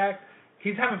jumps back.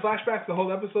 He's having flashbacks the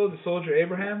whole episode. The soldier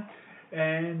Abraham,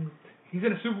 and he's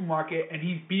in a supermarket and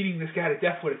he's beating this guy to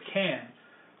death with a can.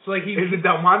 So like is it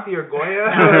Del Monte or Goya?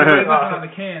 on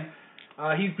the can.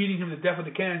 He's beating him to death with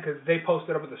the can because they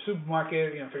posted up at the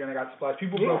supermarket, figuring they got supplies.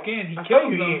 People broke in. He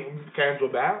kills them. Cans were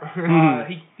bad.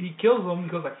 He kills them. He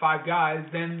kills like 5 guys.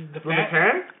 Then the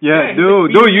can? Yeah,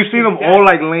 dude, you see them all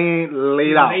like laid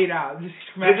out. Laid out. Is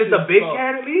it the big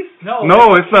can at least? No,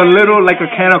 it's a little like a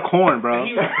can of corn, bro.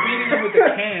 He was beating him with the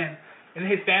can, and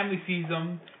his family sees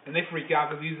him. And they freak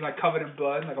out because he's like covered in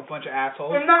blood, like a bunch of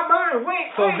assholes. They're not mine. Wait.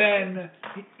 So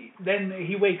then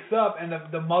he wakes up and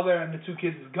the mother and the 2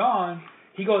 kids is gone.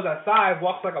 He goes outside,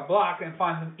 walks like a block, and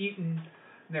finds them eaten.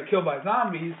 And they're killed by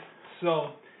zombies.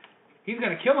 So he's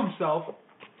gonna kill himself.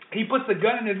 He puts the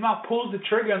gun in his mouth, pulls the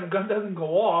trigger, and the gun doesn't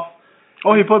go off.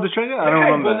 Oh, he pulled the trigger? I don't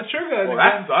remember. He pulled the trigger. Well,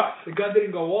 that sucks. The gun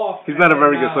didn't go off. He's not a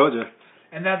very good soldier.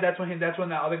 And that's when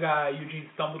that other guy Eugene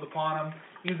stumbled upon him.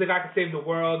 He was like, I could save the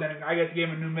world, and I guess gave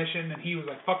him a new mission, and he was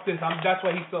like, fuck this. That's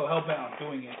why he's so hell-bent on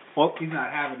doing it. Well, he's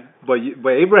not having it. But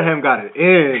Abraham got it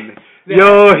in.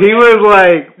 Yo, he was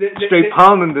like straight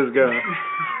pounding this girl.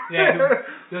 Yeah,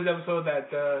 there was an episode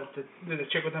that the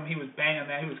chick with him, he was banging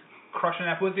that. He was crushing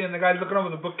that pussy, and the guy's looking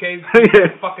over the bookcase,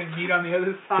 fucking meat on the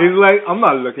other side. He's like, I'm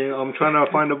not looking. I'm trying to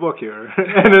find a book here.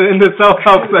 in the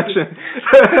self-help section.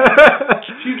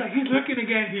 She's like, he's looking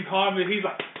again. He's harmless. He's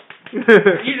like... he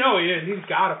is. He's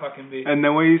gotta fucking be. And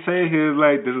then when you say he's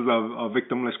like, this is a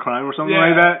victimless crime or something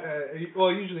like that. Well,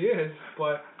 it usually is,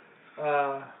 but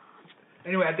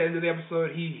Anyway, at the end of the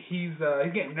episode, he's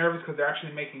getting nervous because they're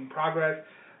actually making progress,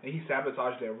 and he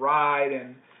sabotaged their ride,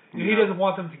 and he doesn't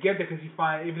want them to get there because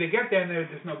if they get there and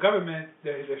there's no government,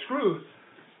 they're screwed.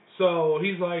 So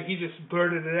he just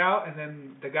blurted it out, and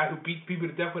then the guy who beat people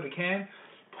to death with a can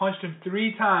punched him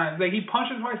 3 times. Like, he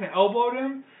punched him twice and elbowed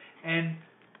him, and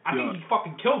I think he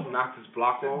fucking killed him. Knocked his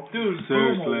block off. Dude,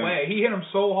 threw him away. He hit him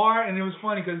so hard, and it was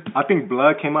funny because I think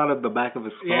blood came out of the back of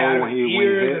his skull when he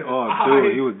hit. Oh,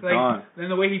 dude, he was done. Then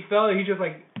the way he fell, he just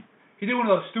he did one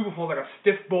of those stupid falls, like a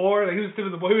stiff board. Like, he was stiff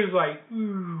as a board. He was like,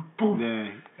 ooh, boom. Yeah.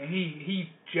 And he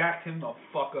jacked him the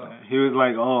fuck up. He was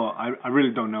like, oh, I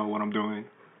really don't know what I'm doing.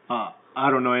 I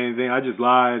don't know anything. I just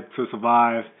lied to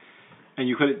survive. And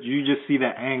you just see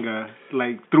that anger,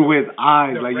 like, through his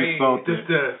eyes, like, you felt it.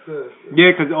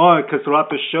 Yeah, because throughout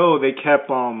the show, they kept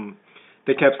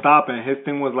stopping. His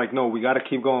thing was like, no, we got to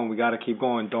keep going,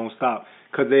 don't stop.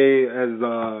 Because as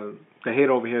the head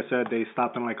over here said, they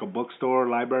stopped in, like, a bookstore,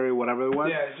 library, whatever it was.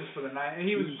 Yeah, just for the night. And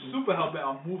he was super hell-bent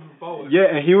on moving forward. Yeah,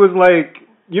 and he was like,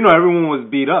 everyone was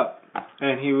beat up.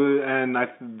 And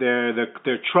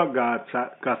their truck got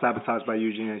sabotaged by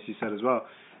Eugene, as he said as well.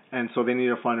 And so they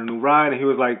needed to find a new ride, and he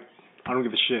was like, I don't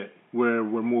give a shit. We're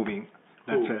moving.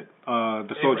 That's it.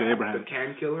 The soldier, Abraham. The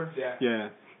can killer? Yeah. Yeah.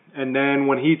 And then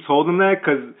when he told them that,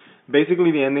 because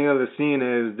basically the ending of the scene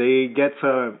is they get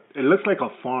to, it looks like a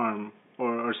farm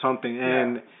or something,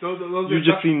 and those you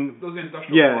just see, those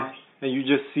industrial farms. And you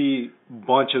just see a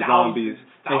bunch of zombies.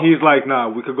 And he's like, nah,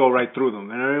 we could go right through them.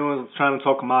 And everyone's trying to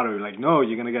talk him out of it. Like, no,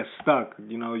 you're going to get stuck.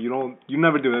 You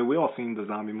never do it. We all seen the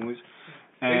zombie movies.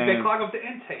 And they clog up the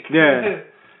intake. Yeah.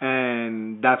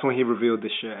 And that's when he revealed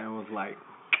this shit and was like,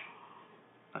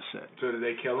 that's it. So did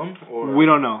they kill him? Or we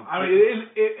don't know. I mean,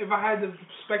 if I had to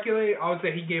speculate, I would say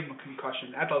he gave him a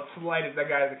concussion. At the slightest, that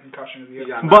guy has a concussion.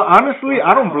 But honestly,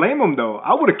 I don't blame him, though.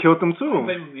 I would have killed him, too. I don't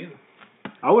blame him either.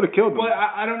 I would have killed him. But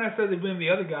I don't necessarily blame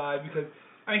the other guy because,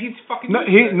 I mean, he's fucking...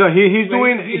 He's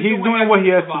doing what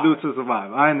he has to do to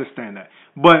survive. I understand that.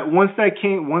 But once that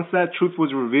truth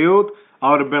was revealed, I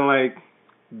would have been like,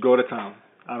 go to town.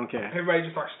 I don't care. Everybody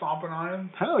just starts stomping on him?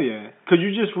 Hell yeah. Because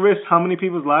you just risked how many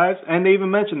people's lives, and they even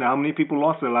mentioned that, how many people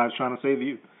lost their lives trying to save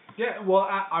you. Yeah, well,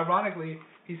 ironically,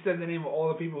 he said the name of all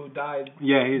the people who died.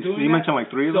 Yeah, he mentioned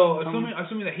like 3 of them. So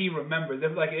assuming that he remembers,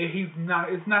 like it's not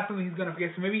something he's gonna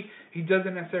forget. So maybe he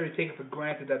doesn't necessarily take it for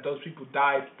granted that those people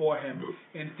died for him.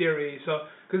 In theory, so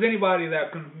because anybody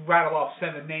that can rattle off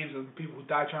 7 names of the people who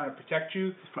died trying to protect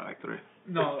you, it's probably like 3.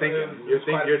 No,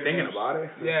 you're thinking about it.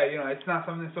 Yeah, it's not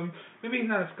something. Maybe he's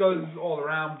not as good all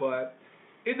around, but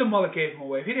the mullet gave him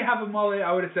away. If he didn't have a mullet,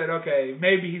 I would have said, okay,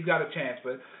 maybe he's got a chance.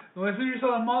 But when you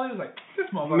saw that mullet, he was like, this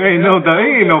motherfucker. He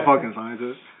ain't no fucking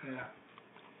scientist. Yeah.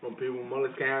 Well, people with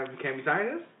mullets can't be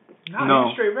scientists? No,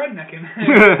 he's straight rednecking.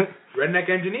 Redneck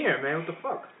engineer, man. What the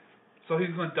fuck? So he's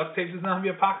going to duct tape the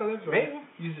zombie apocalypse? Or maybe.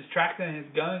 Use his tractor and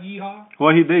his gun, yeehaw? Well,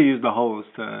 he did use the hose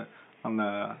on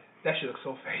the... That shit looks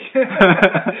so fake.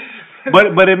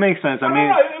 but it makes sense. I mean,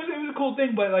 it was a cool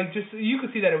thing, but like just you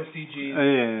could see that it was CG.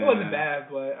 It wasn't bad,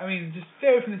 but I mean, just stay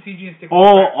away from the CG and stick.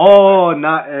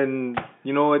 And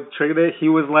you know what triggered it? He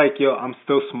was like, "Yo, I'm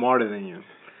still smarter than you."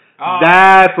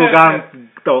 That's what got him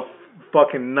the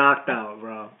fucking knocked out,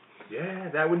 bro.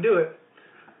 Yeah, that would do it.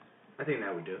 I think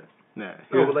that would do it. Yeah.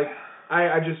 No, but like.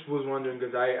 I just was wondering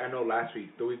because I know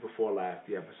the week before last,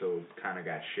 the episode kind of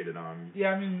got shitted on. Yeah,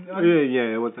 I mean. It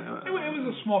was. It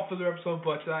was a small filler episode,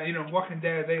 but Walking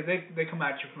Dead, they come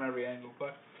at you from every angle.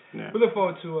 But we look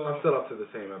forward to. I'm still up to the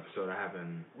same episode. I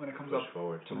haven't. When it comes up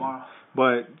forward tomorrow.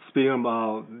 But speaking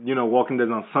about Walking Dead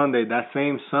on Sunday, that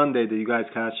same Sunday, did you guys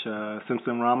catch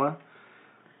Simpson Rama?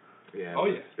 Yeah.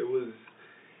 It was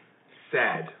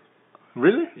sad.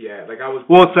 Really? Yeah, like I was.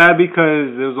 Well, sad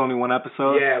because there was only one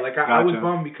episode. Yeah, like I was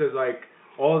bummed because like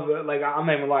all the I'm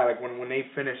not even lie. Like when they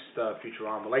finished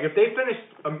Futurama, like if they finished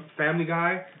Family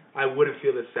Guy, I wouldn't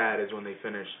feel as sad as when they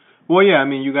finished. Well, yeah, I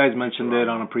mean, you guys mentioned it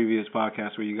on a previous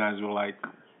podcast where you guys were like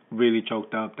really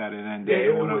choked up that it ended.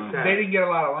 Yeah, it was sad. They didn't get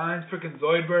a lot of lines. Freaking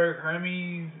Zoidberg,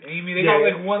 Hermes, Amy, they got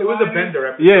like one. It was a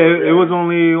Bender episode. Yeah, it was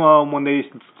only when they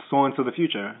saw into the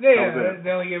future. Yeah,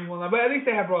 they only gave him one line, but at least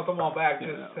they had brought them all back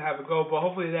just to have a go. But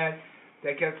hopefully that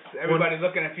gets everybody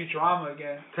looking at Futurama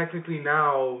again. Technically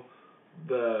now,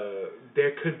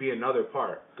 there could be another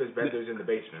part because Bender's in the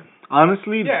basement.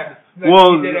 Honestly, yeah.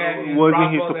 Well,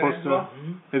 wasn't he supposed to?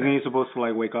 Isn't he supposed to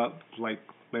like wake up like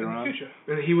later on? In the future.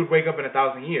 He would wake up in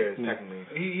 1,000 years, technically.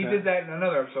 He did that in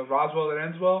another episode, Roswell that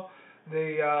ends well.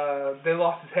 they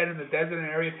lost his head in the desert in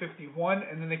Area 51,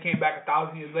 and then they came back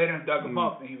 1,000 years later and dug him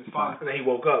up, and he was fine. And then he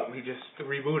woke up. He just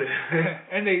rebooted.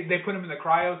 And they put him in the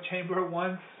cryo chamber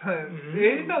once.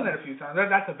 He's done that a few times.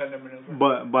 That's a Bender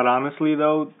maneuver. But honestly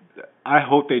though, I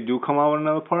hope they do come out with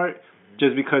another part,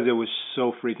 just because it was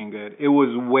so freaking good. It was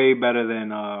way better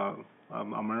than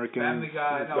American. Family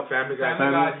Guy. No, Family Guy.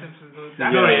 Simpsons.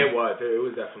 It was. It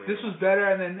was definitely. This was better,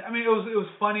 and then I mean it was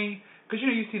funny. Because,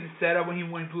 you see the setup when he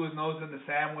blew his nose in the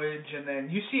sandwich, and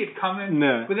then you see it coming,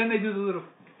 but then they do the little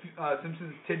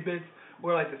Simpsons tidbits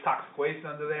where, like, the toxic waste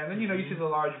under there, and then, you see the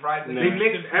large fries. They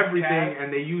mix everything,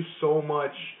 and they use so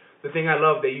much. The thing I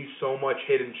love, they use so much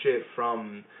hidden shit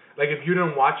from, like, if you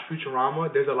didn't watch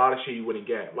Futurama, there's a lot of shit you wouldn't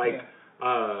get. Like,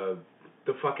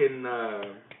 the fucking,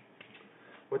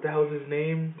 what the hell is his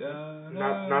name?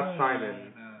 Not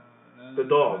Simon. The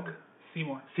dog.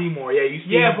 Seymour, yeah, you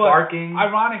see him barking.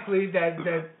 Ironically, that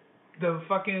the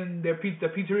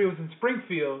pizzeria was in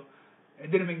Springfield.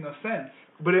 It didn't make no sense.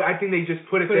 But I think they just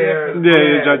put it there.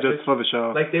 Just for the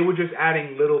show. Like they were just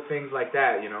adding little things like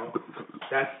that,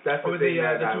 That's the thing.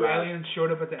 The two aliens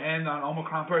showed up at the end on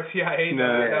Omicron Persei. It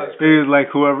was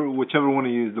like whichever one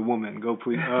of you is the woman, go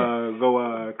please,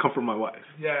 comfort my wife.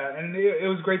 Yeah, and it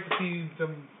was great to see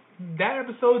them. That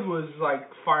episode was like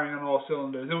firing on all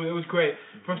cylinders. It was great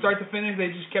from start to finish. They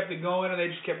just kept it going, and they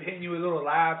just kept hitting you with little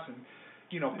laughs and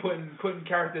putting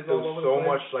characters all over the place. So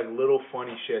much like little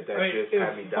funny shit that just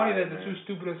had me dying. It's funny that the two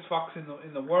stupidest fucks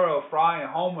in the world, Fry and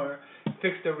Homer,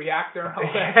 fixed the reactor and all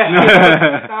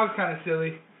that. That was kind of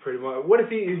silly. Pretty much. Where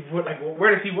does he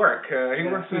work? He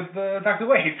works with Dr.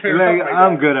 Wade.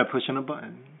 I'm good at pushing a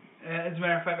button. As a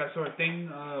matter of fact, I saw a thing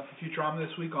for Futurama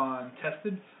this week on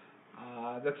Tested.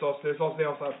 They also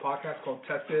have a podcast called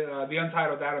Tested, the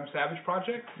Untitled Adam Savage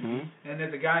Project, and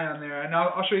there's a guy on there, and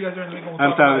I'll show you guys during the week.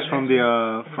 Adam Savage from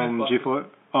G4.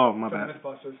 Oh, my bad.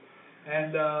 Mythbusters.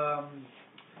 And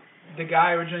the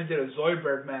guy originally did a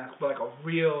Zoidberg mask, but like a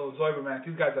real Zoidberg mask.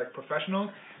 These guys are like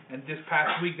professionals, and this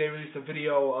past week they released a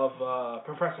video of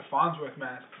Professor Farnsworth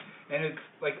mask, and it's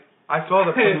like I saw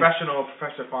the professional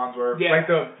Professor Farnsworth, like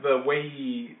the way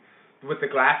he with the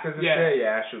glasses and shit.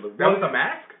 Yeah, that was a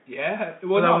mask. Yeah, it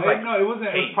wasn't. It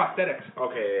wasn't. It was prosthetics.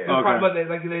 Okay. But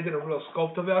they did a real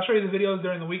sculpt of it. I'll show you the videos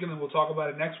during the week, and then we'll talk about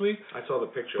it next week. I saw the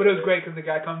picture. But it was great because the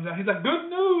guy comes out. He's like, "Good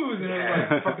news!" And it was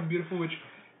like fucking beautiful. Which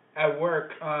at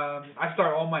work, I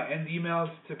start all my end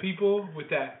emails to people with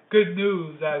that good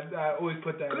news. I always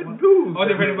put that. Good news. I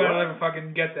wonder if anybody will ever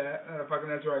fucking get that.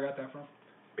 That's where I got that from.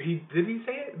 Did he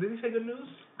say it? Did he say good news?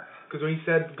 Because when he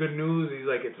said good news, he's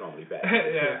like, it's normally bad.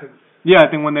 Yeah. Yeah,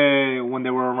 I think when they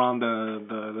were around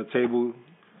the table,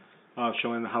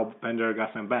 showing how Bender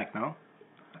got sent back. No.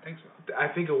 I think so. I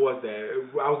think it was that.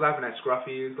 I was laughing at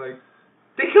Scruffy. He's like,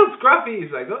 they killed Scruffy. He's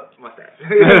like, oh, mustache.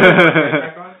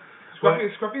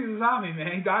 Scruffy's a zombie,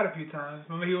 man. He died a few times.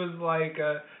 Remember, he was like,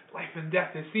 life and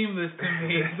death is seamless to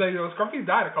me. He's like, Scruffy's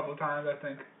died a couple of times, I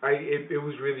think. It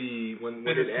was really when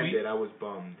it ended, I was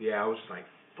bummed. Yeah, I was just like,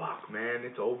 fuck, man,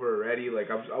 it's over already. Like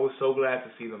I was so glad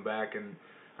to see them back, and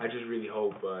I just really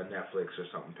hope Netflix or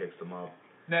something picks them up.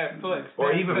 Netflix.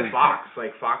 Or even Fox.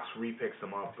 Like Fox repicks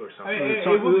them up or something. I mean, it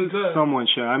would be good. Someone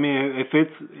should. I mean, if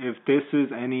this is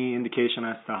any indication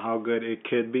as to how good it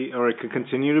could be or it could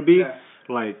continue to be,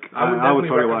 like I would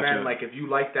totally recommend, watch it. like if you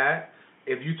like that,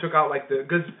 if you took out like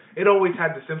because it always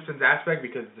had the Simpsons aspect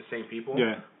because it's the same people.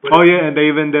 Yeah. And they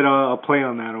even did a play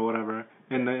on that or whatever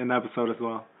in the episode as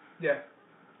well. Yeah.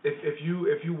 If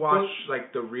you watch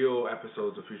like the real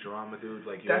episodes of Futurama, dude,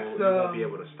 like you won't be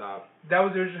able to stop. That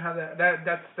was originally how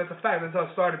that's a fact. That's how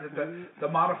it started. That the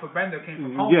model for Bender came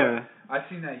from Homer. Yeah. I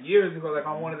seen that years ago, like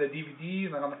on one of the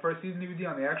DVDs, like on the first season DVD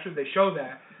on the extras, they show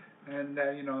that, and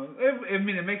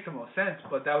it makes the most sense.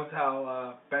 But that was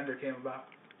how Bender came about.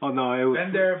 Oh no, it was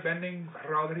Bender bending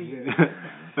Rodriguez.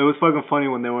 It was fucking funny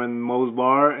when they were in Moe's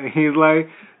bar and he's like,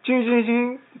 ching ching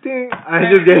ching ding. I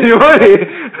just gave you money.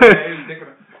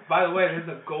 By the way, there's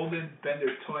a golden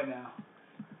Bender toy now.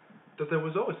 But there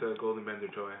was always a golden Bender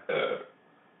toy.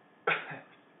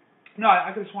 No,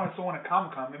 I just saw one at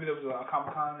Comic-Con. Maybe there was a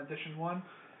Comic-Con edition one.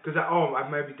 Because I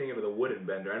might be thinking of the wooden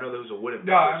Bender. I know there was a wooden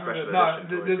Bender special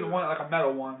edition. There's one like a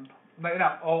metal one. Like,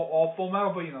 not all full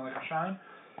metal, but like a shine.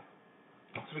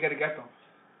 So we got to get them.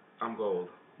 I'm gold.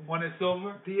 One is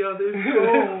silver. The other's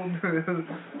gold.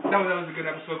 That was a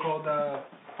good episode called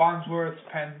Farnsworth's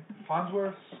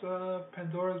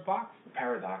Pandora's Box.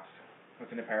 Paradox.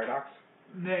 Wasn't it Paradox?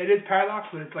 No, it is Paradox,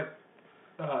 but it's like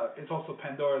it's also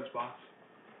Pandora's Box.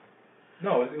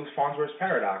 No, it was Farnsworth's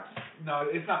Paradox. No,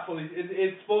 it's not fully.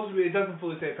 It's supposed to be. It doesn't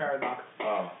fully say Paradox.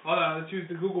 Oh. Hold on, let's use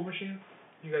the Google machine.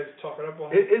 You guys talk it up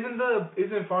on.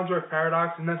 Isn't Farnsworth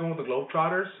Paradox? Isn't that the one with the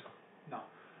Globetrotters? No,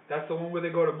 that's the one where they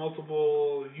go to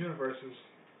multiple universes.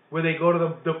 Where they go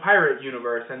to the pirate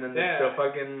universe and then the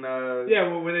fucking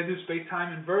where they do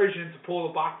space-time inversion to pull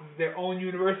the boxes of their own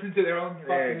universe into their own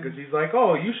fucking... Yeah, because he's like,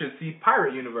 oh, you should see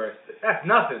pirate universe. That's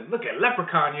nothing. Look at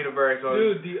Leprechaun universe.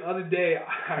 Dude, the other day,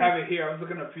 I have it here, I was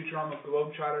looking at Futurama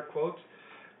Globetrotter quotes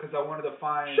because I wanted to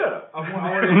find... Shut up. I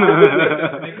wanted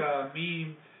to make a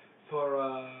meme for...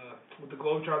 with the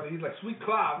Globetrotter, he's like, sweet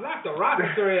cloud, laughter,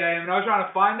 rocket 3 a.m. And I was trying to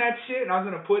find that shit, and I was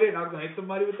going to put it, and I was going to hit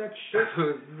somebody with that shit.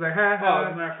 He's like, ha, ha,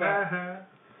 as a matter of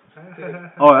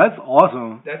fact. Oh, that's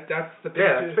awesome. That's the picture.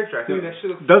 Yeah, that's the picture. Dude, that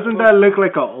shit looks Doesn't that look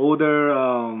like an older,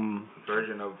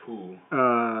 version of who?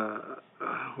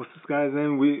 What's this guy's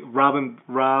name? Rob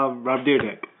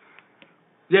Dyrdek.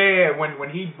 Yeah,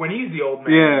 when he's the old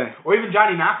man. Yeah. Or even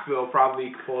Johnny Knoxville probably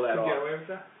could pull that off. Get away with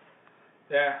that?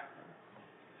 Yeah.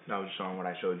 No, I was just showing what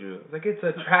I showed you. Like, it's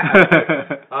a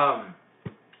trap. I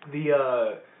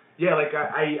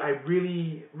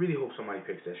really, really hope somebody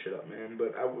picks that shit up, man.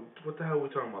 But what the hell are we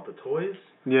talking about? The toys?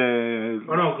 Yeah.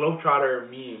 Oh no, Globetrotter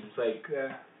memes, like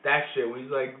that shit. When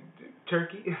he's like,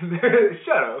 turkey.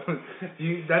 Shut up.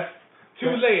 That's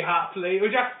too late, hot plate,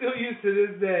 which I still use to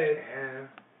this day. Yeah.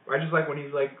 I just like when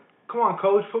he's like, come on,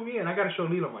 coach, put me in. I gotta show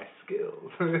Lila my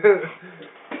skills.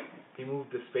 He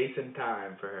moved the space and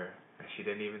time for her. She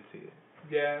didn't even see it.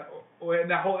 Yeah, in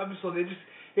that whole episode, they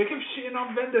kept shitting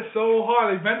on Bender so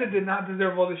hard. Like, Bender did not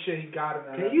deserve all the shit he got in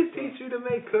that Can you teach you to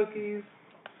make cookies?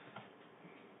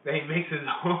 Then he makes his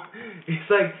own. He's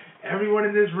like, everyone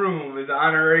in this room is an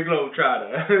honorary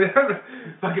Globetrotter.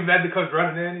 Fucking Bender comes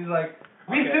running in. He's like,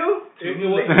 me too?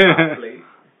 Too late.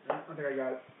 I think I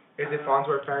got it. Is it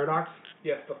Farnsworth Paradox?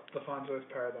 Yes, the Farnsworth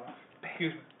Paradox.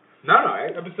 Excuse me. No.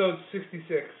 Episode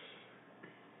 66.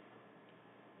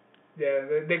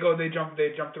 Yeah, they jump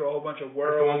through a whole bunch of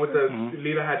worlds. That's the one with the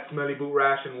Lila had smelly boot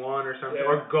rash in one or something,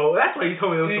 or goat. That's why you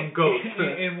told me there was some goats.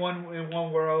 In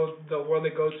one world, the world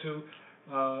they go to,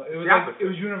 it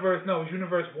was Universe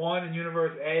 1 and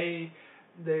Universe A.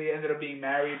 They ended up being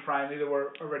married finally. They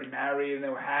were already married and they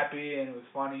were happy and it was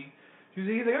funny. He's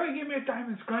like, oh, he gave me a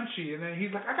diamond scrunchie, and then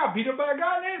he's like, I got beat up by a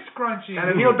guy named Scrunchie.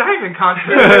 And a Neil Diamond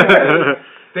concert.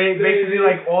 They basically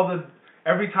like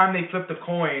every time they flipped the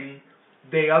coin,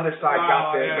 the other side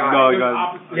got their guy.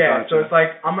 No, so it's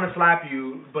like, I'm gonna slap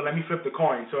you, but let me flip the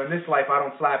coin. So in this life, I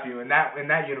don't slap you. In that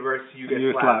universe, you get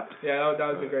slapped. Yeah, that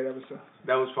was a great episode.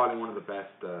 That was probably one of the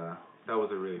best. That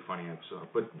was a really funny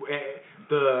episode. But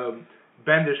the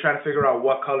Bender's trying to figure out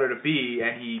what color to be,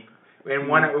 and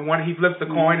when he flips the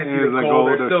coin, it's either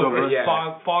gold or silver. Yeah.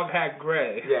 Fog hat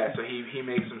gray. Yeah, so he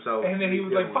makes himself. And then he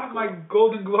was like, "Fuck my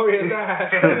golden glory at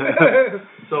that."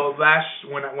 So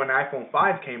when iPhone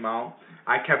 5 came out,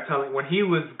 I kept telling when he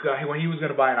was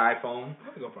gonna buy an iPhone.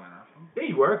 I'm gonna go buy an iPhone. Yeah,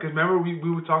 you were, because remember we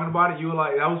were talking about it. You were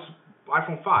like, that was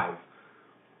iPhone 5.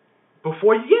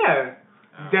 Before, yeah.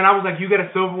 Then I was like, you get a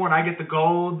silver one, I get the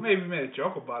gold. Maybe made a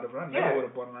joke about it, but I never would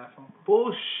have bought an iPhone.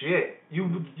 Bullshit. You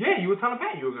were telling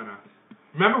Pat you were gonna.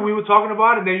 Remember we were talking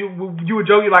about it, and then you were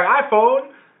joking like,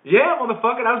 iPhone? Yeah,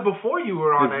 motherfucker, that was before you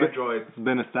were on Android. It's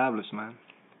been established, man.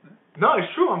 No,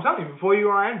 it's true. I'm telling you, before you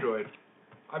were on Android.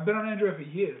 I've been on Android for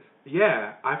years.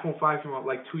 Yeah, iPhone 5 came out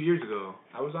like 2 years ago.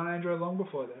 I was on Android long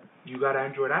before that. You got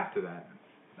Android after that.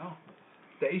 No.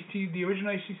 The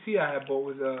original HTC I had bought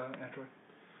was Android.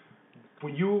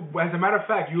 As a matter of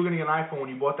fact, you were getting an iPhone when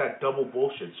you bought that double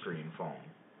bullshit screen phone.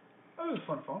 That was a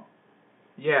fun phone.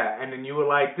 Yeah, and then you were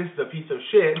like, this is a piece of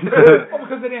shit. Oh,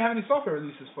 because they didn't have any software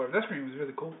releases for it. That screen was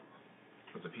really cool.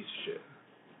 It was a piece of shit.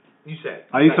 You said.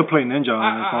 I used to play Ninja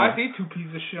on this phone. I see 2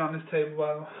 pieces of shit on this table,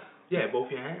 by the way. Yeah,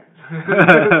 both your hands.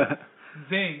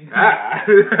 Zing.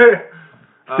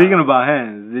 Speaking about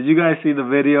hands, did you guys see the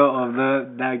video of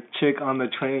that chick on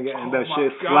the train getting that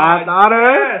shit slapped out of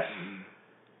her?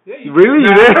 Yeah, really?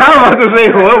 You didn't? I was about to say,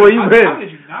 what? Where you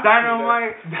been?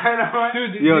 Dynamite.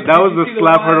 Dude, yo, that was the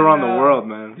slap heard around the world,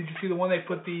 man. Did you see the one they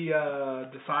put the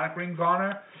Sonic rings on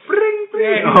her? Bring,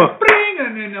 bring. Yeah, bring,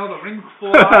 and then all the rings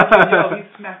fall out. Yo, he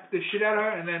smacked the shit out of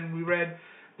her, and then we read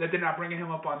that they're not bringing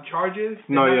him up on charges.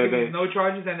 No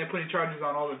charges, and they're putting charges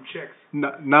on all them chicks.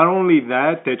 Not only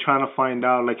that, they're trying to find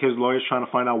out, like his lawyer's trying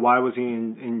to find out why was he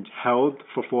held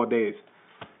for 4 days.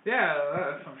 Yeah,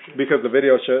 that's some shit. Because the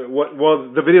video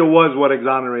the video was what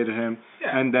exonerated him,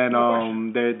 and then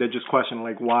they're just questioning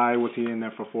like why was he in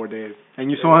there for 4 days,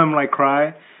 and you saw him like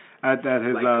cry at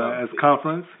his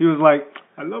conference. He was like,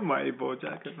 I love my 8-ball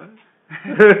jacket, man.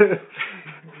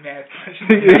 Yeah,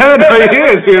 no, he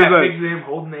is. He was like, him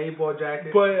holding the 8-ball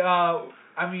jacket. But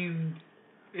I mean,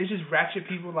 it's just ratchet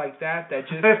people like that that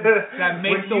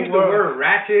makes the world. The word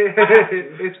ratchet,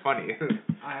 it's funny.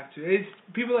 I have to. It's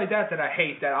people like that I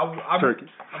hate. That I'm turkey.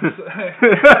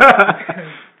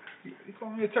 You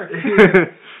call me a turkey.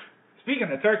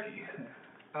 Speaking of turkey,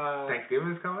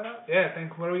 Thanksgiving's coming up. Yeah,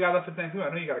 what do we got left for Thanksgiving? I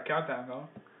know you got a countdown going.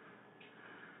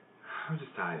 I'm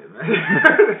just tired, man.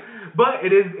 But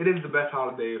it is the best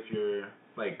holiday if you're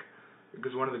like,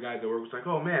 because one of the guys at work was like,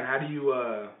 oh man, how do you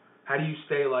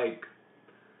stay like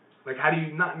how do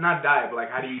you not diet, but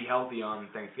like how do you eat healthy on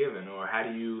Thanksgiving, or how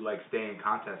do you like stay in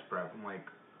contest prep? I'm like,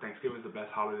 Thanksgiving's the best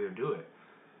holiday to do it.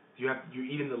 You're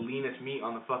eating the leanest meat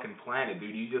on the fucking planet,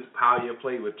 dude. You just pile your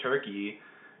plate with turkey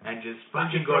and just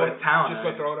fucking go to town. Just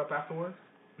go throw it up afterwards?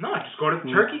 No, just go to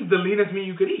turkey's the leanest meat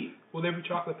you could eat. Will there be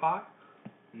chocolate pie?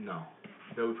 No.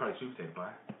 There would probably sweet potato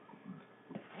pie.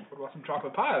 What about some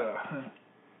chocolate pie though?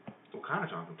 What kind of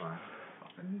chocolate pie?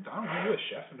 I don't know, you're a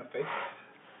chef in the face.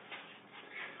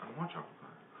 I don't want chocolate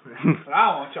pie. But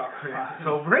I don't want chocolate pie.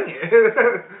 So bring it.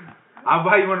 I'll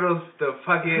buy you one of those, the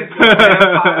fucking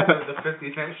pies, the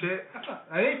 50-cent shit.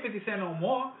 It ain't 50 cents no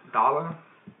more. $1?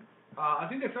 I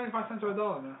think they're 75 cents or $1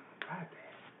 now. God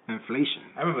damn. Inflation.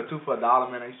 I remember 2 for $1,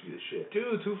 man. I used to be the shit.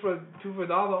 Dude, two for $1.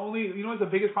 Only, you know what's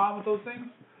the biggest problem with those things?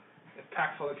 It's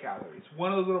packed full of calories. One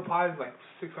of those little pies is like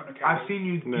 600 calories. I've seen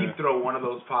you deep throw one of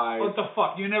those pies. What the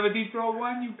fuck? You never deep throw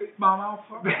one? You my mouth.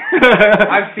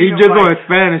 I've seen he just going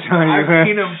Spanish on you. I've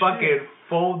seen him fucking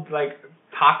fold like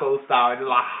taco style and just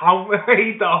like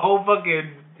eat the whole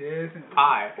fucking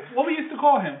pie. What we used to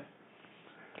call him?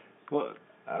 What?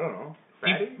 I don't know.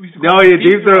 Deep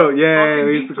throat. Yeah,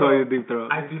 we used to call you deep throat.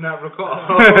 I do not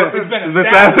recall. It's been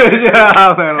established. Yeah,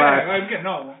 I'm getting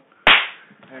on.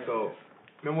 So,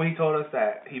 remember when he told us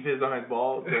that he pissed on his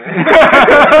balls? And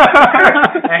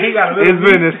he got a little. It's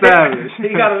been established.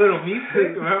 He got a little meat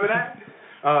stick. Remember that?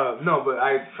 No, but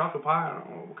chocolate pie. I don't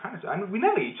know what kind of. We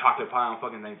never eat chocolate pie on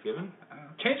fucking Thanksgiving.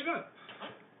 Change it up.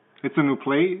 It's a new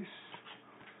place,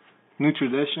 new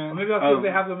tradition. Or maybe I'll see if they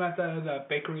have them at the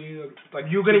bakery. Like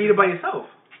you're gonna eat it by yourself.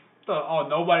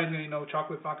 Nobody's gonna eat no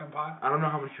chocolate fucking pie. I don't know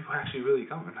how many people actually really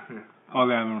coming. Oh,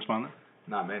 they haven't responded.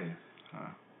 Not many.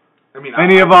 I mean,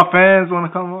 any of our fans want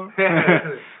to come over?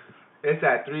 It's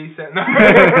at 3 cents. No,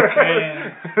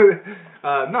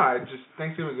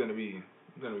 Thanksgiving's gonna be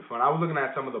fun. I was looking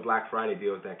at some of the Black Friday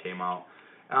deals that came out.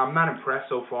 I'm not impressed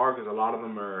so far because a lot of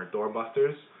them are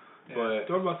doorbusters. Yeah, but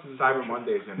doorbusters Cyber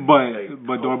Monday is gonna be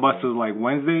but doorbusters like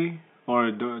Wednesday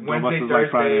or doorbusters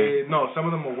like Friday. No, some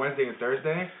of them are Wednesday and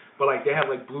Thursday. But like they have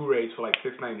like Blu-rays for like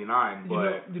 $6.99.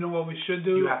 But you know what we should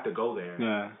do? You have to go there.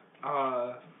 Yeah.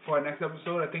 For our next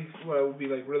episode, I think what would be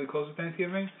like really close to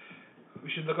Thanksgiving. We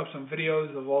should look up some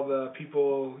videos of all the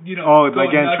people, Oh,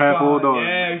 like getting trampled or.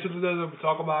 Yeah, we should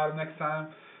talk about it next time.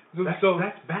 That's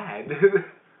bad.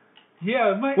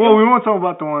 Yeah, it might. Well, we won't talk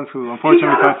about the ones who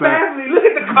unfortunately passed away. Look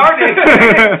at the carnage.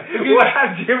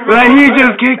 Like he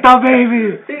just kicked our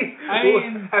baby. I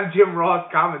mean, have Jim Ross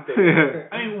commentate.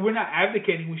 I mean, we're not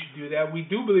advocating we should do that. We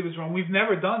do believe it's wrong. We've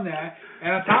never done that.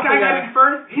 And on top of that, got it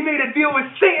first. He made a deal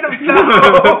with Satan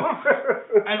himself.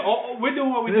 And we're doing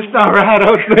what we do. It's not right, I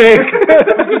don't think.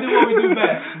 We do what we do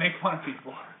best: make fun of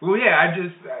people. Well, yeah,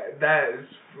 that is.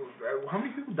 How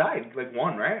many people died? Like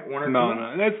one, right? One or two? No.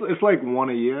 It's like one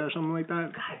a year or something like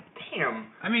that. God damn.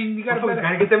 I mean, you gotta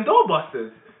get them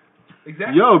doorbusters.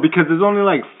 Exactly. Yo, because there's only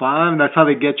like 5, and that's how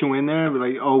they get you in there. But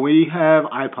like, we have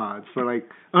iPods for like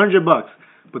 $100,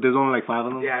 but there's only like 5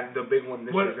 of them. Yeah, the big one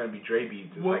this year is gonna be Dre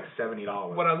Beats. It's like $70.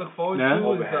 What I look forward to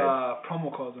is promo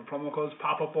codes, and promo codes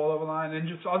pop up all over the line, and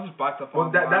I'll just buy stuff.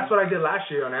 Well, that's what I did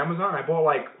last year on Amazon. I bought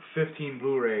like 15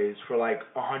 Blu-rays for like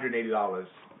 $180.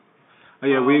 Oh,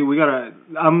 yeah, we gotta.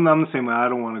 I'm the same way. I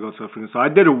don't want to go to a freaking. So I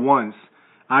did it once.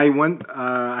 I went.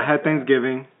 I had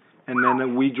Thanksgiving, and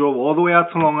then we drove all the way out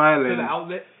to Long Island. To the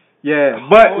outlet. Yeah,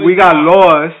 but we got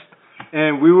lost,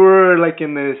 and we were like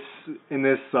in this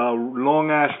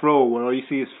long ass road where all you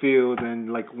see is fields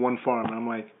and like one farm. And I'm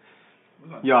like,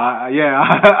 yo, I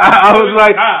was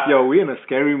like, yo, we in a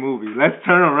scary movie. Let's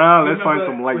turn around. Let's find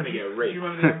some light. Do you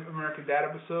remember the American Dad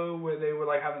episode where they were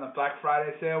like having a Black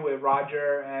Friday sale where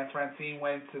Roger and Francine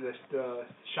went to the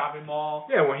shopping mall?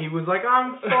 Yeah, when he was like,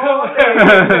 I'm so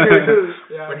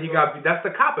when he got beat. That's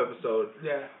the cop episode.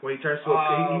 Yeah. When he turns to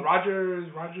Roger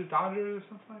Dodger or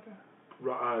something like that.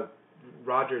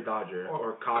 Roger Dodger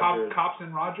or Cops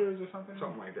and Rogers or something.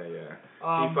 Something like that. Yeah.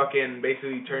 He fucking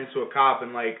basically turns to a cop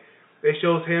and like. It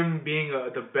shows him being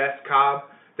the best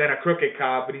cop, then a crooked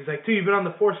cop, but he's like, dude, you've been on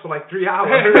the force for like 3 hours.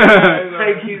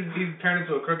 Like he's turned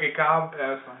into a crooked cop.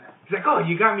 Yeah, that's funny. He's like, oh,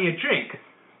 you got me a drink.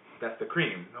 That's the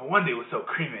cream. No wonder it was so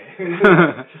creamy.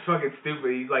 It's just fucking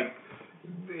stupid. He's like,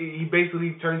 he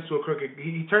basically turns to a crooked.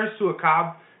 He turns to a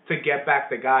cop to get back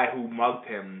the guy who mugged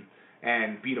him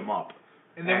and beat him up.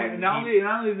 And then not only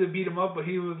did they beat him up, but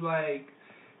he's like,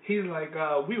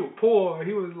 we were poor.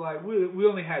 He was like, we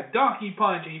only had donkey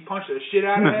punch, and he punched the shit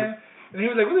out of him. And he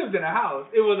was like, we lived in a house.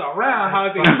 It was a round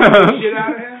house, and he punched the shit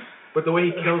out of him. But the way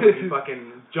he kills him, he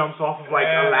fucking jumps off of like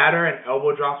a ladder and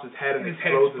elbow drops his head and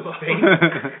explodes his face.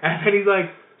 And then he's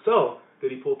like, so,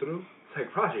 did he pull through? It's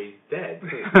like, Roger, he's dead.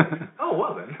 Oh,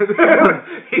 well then.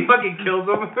 He fucking kills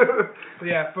him. So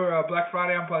yeah, for Black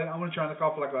Friday, I'm gonna try and look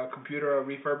out for like a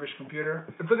refurbished computer.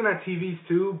 I'm looking at TVs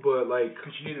too, but like,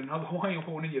 cause you need another one. You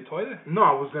put one in your toilet. No,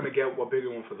 I was gonna get a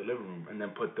bigger one for the living room and then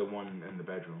put the one in the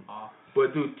bedroom.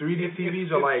 But dude, 3D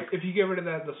TVs are like. If you get rid of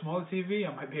the smaller TV,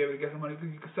 I might be able to get some money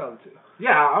you can sell it to.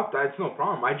 Yeah, it's no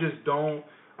problem. I just don't.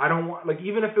 I don't want, like,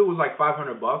 even if it was like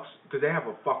 $500, because they have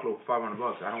a fuckload for $500,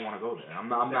 I don't want to go there. I'm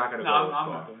not gonna go. I'm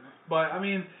not doing that. But I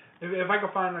mean, if I could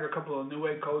find like a couple of New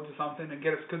Wave codes or something and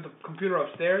get the computer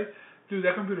upstairs, dude,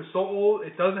 that computer's so old.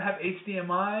 It doesn't have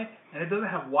HDMI and it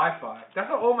doesn't have Wi-Fi. That's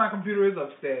how old my computer is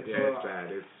upstairs. Yeah, it's bad.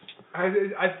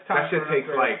 That shit takes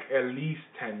like at least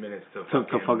 10 minutes to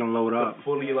fucking load up.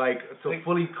 Fully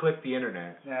click the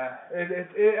internet. Yeah,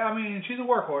 I mean, she's a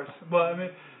workhorse, but I mean.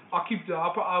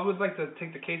 I would like to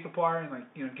take the case apart and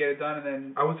get it done and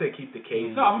then. I would say keep the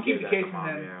case. No, I'm gonna keep the case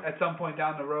and then at some point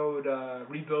down the road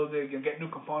rebuild it and get new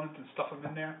components and stuff them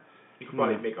in there. You could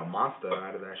probably make a monster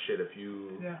out of that shit if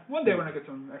you. Yeah, one day when I get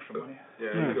some extra money.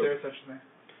 Yeah, if there's such a thing.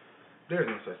 There's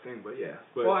no such thing, but yeah.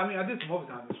 But well, I mean, I did some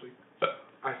overtime this week.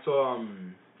 I saw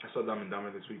Dumb and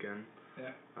Dumber this weekend.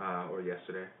 Yeah. Or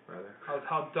yesterday rather.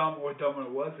 How dumb or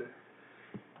dumber was it?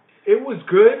 It was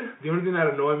good. The only thing that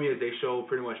annoyed me is they showed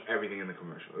pretty much everything in the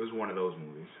commercial. It was one of those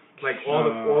movies. Like all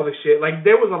the shit. Like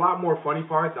there was a lot more funny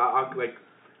parts. Like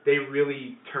they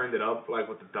really turned it up. Like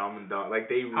with the Dumb and Dumb.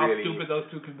 Like they really. How stupid those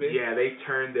two can be. Yeah, they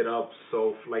turned it up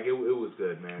so like it was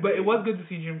good, man. But it was good to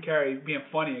see Jim Carrey being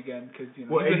funny again because he's a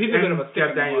bit of a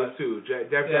Jeff Daniels too. Jeff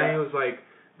Daniels like.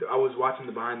 I was watching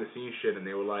the behind the scenes shit and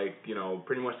they were like,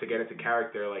 pretty much to get into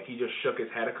character, like he just shook his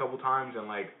head a couple times and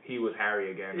like he was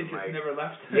Harry again. It just like, never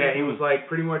left. Yeah, he was like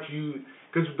pretty much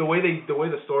because the way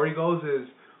the story goes is,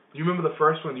 you remember the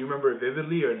first one? Do you remember it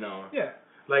vividly or no? Yeah.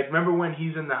 Like remember when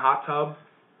he's in the hot tub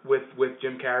with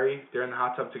Jim Carrey? They're in the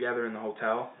hot tub together in the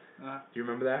hotel. Do you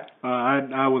remember that?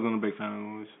 I wasn't a big fan of the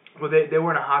movies. Well, they were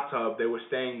in a hot tub. They were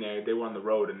staying there. They were on the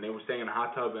road and they were staying in a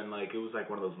hot tub and like it was like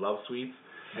one of those love suites.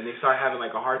 And they start having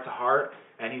like a heart-to-heart,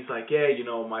 and he's like, yeah,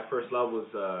 my first love was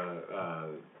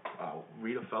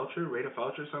Rita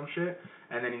Felcher, some shit.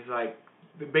 And then he's like,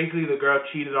 basically the girl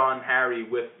cheated on Harry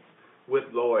with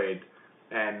Lloyd,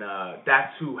 and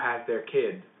that's who has their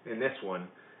kid in this one.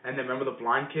 And then remember the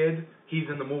blind kid? He's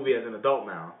in the movie as an adult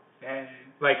now. And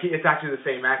like it's actually the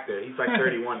same actor. He's like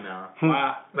 31 now.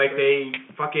 Wow. Like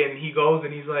he goes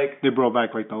and he's like. They brought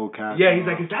back like the old cast. Yeah, he's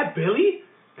like, is that Billy?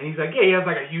 And he's like, yeah, he has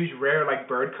like a huge rare like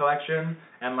bird collection,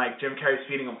 and like Jim Carrey's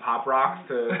feeding him Pop Rocks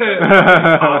to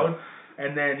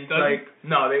and then he's like,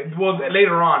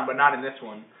 later on, but not in this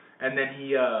one. And then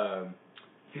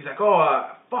he's like,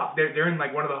 fuck, they're in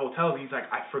like one of the hotels. And he's like,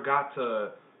 I forgot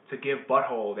to give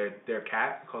Butthole their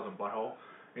cat, he calls him Butthole.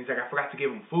 And he's like, I forgot to give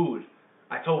him food.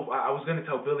 I was gonna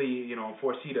tell Billy,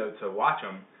 4C to watch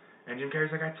him, and Jim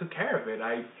Carrey's like, I took care of it.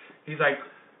 He's like,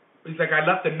 I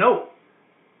left a note.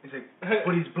 He's like,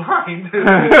 but he's blind.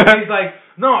 He's like,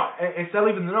 no. Instead of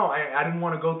leaving the note, I didn't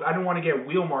want to go. I didn't want to get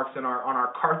wheel marks on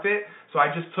our carpet, so I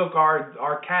just took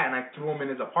our cat and I threw him in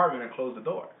his apartment and closed the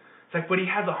door. It's like, but he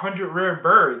has 100 rare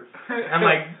birds, and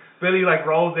like Billy like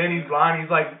rolls in, he's blind. He's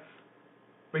like,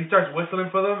 but he starts whistling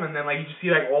for them, and then like you just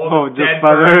see like all the dead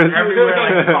birds everywhere,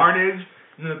 like carnage.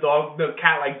 And the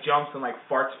cat like jumps and like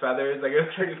farts feathers. Like it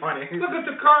was pretty funny. Look at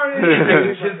the carnage.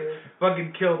 He just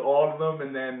fucking killed all of them,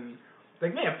 and then.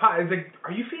 Like, man, it's like,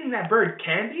 are you feeding that bird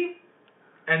candy?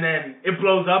 And then it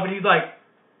blows up, and he's like,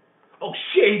 oh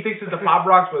shit, he thinks it's the Pop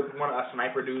Rocks, but a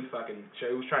sniper dude fucking,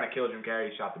 he was trying to kill Jim Carrey,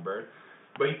 he shot the bird.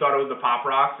 But he thought it was the Pop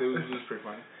Rocks, it was pretty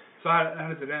funny. So how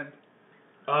does it end?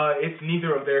 It's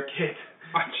neither of their kids.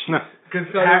 Because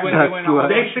basically,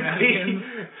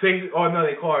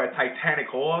 they call her a Titanic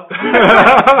whore.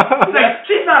 He's like,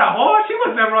 she's not a whore, she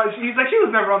was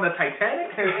never on the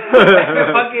Titanic.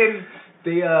 Fucking...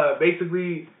 They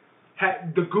basically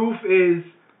the goof is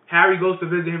Harry goes to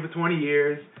visit him for 20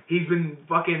 years. He's been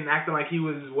fucking acting like he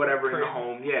was whatever in the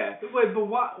home. Yeah. Wait, but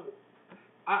what?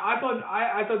 I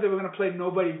thought they were gonna play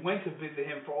nobody went to visit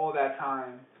him for all that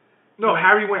time. No,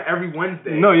 Harry went every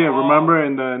Wednesday. No, yeah, remember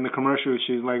in the commercial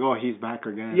she's like, oh, he's back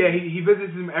again. Yeah, he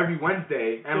visits him every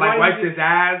Wednesday and like wipes his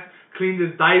ass, cleans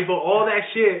his diaper, all that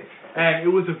shit, and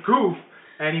it was a goof.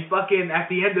 And he fucking, at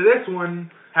the end of this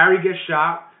one, Harry gets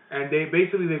shot, and they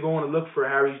go on to look for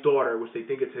Harry's daughter, which they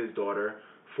think it's his daughter,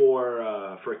 for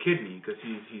a kidney, because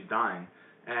he's dying.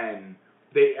 And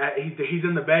he's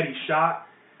in the bed, he's shot,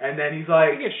 and then he's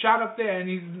like... He gets shot up there, and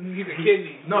he's a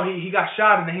kidney. No, he got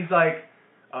shot, and then he's like...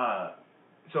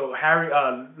 So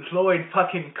Lloyd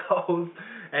fucking goes,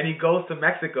 and he goes to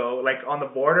Mexico, like on the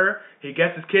border. He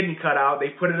gets his kidney cut out. They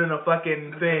put it in a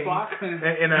fucking thing.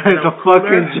 In a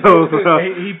fucking joke, bro.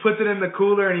 He puts it in the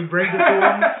cooler, and he brings it to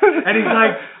him. And he's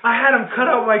like, I had him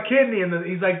cut out my kidney. And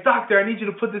he's like, doctor, I need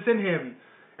you to put this in him.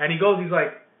 And he's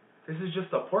like, this is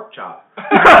just a pork chop.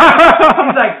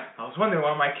 He's like, I was wondering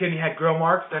why my kidney had grill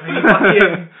marks. And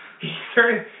then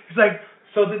he's like,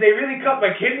 so did they really cut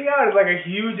my kidney out? It's like a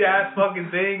huge ass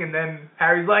fucking thing, and then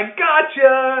Harry's like,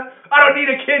 gotcha! I don't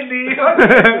need a kidney!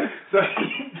 So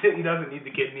he doesn't need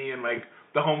the kidney, and like,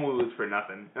 the whole movie was for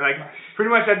nothing. And like,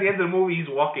 pretty much at the end of the movie, he's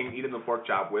walking, eating the pork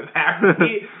chop with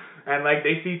Harry, and like,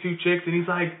 they see two chicks, and he's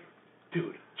like,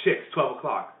 dude, chicks, 12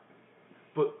 o'clock.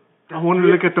 But I want to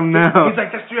look at them now. He's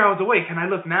like, that's 3 hours away, can I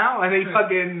look now? And they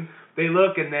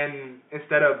look, and then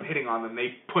instead of hitting on them,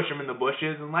 they push them in the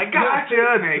bushes and like, gotcha,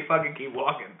 and they fucking keep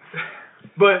walking.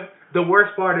 But the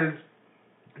worst part is,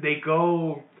 they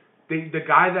ring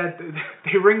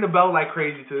the bell like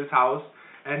crazy to this house,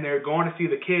 and they're going to see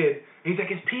the kid, and he's like,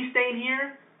 is Peastane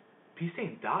here?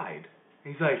 Peastane died.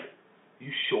 And he's like,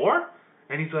 you sure?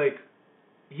 And he's like,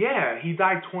 yeah, he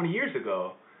died 20 years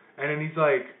ago. And then he's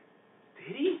like,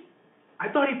 did he? I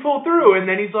thought he pulled through. And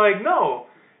then he's like, no.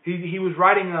 He was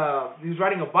riding a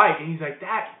bike, and he's like,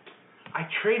 I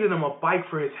traded him a bike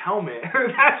for his helmet.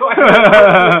 That's why.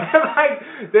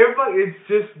 It's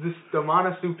just the amount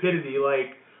of stupidity.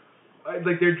 Like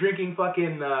they're drinking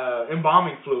fucking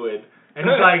embalming fluid, and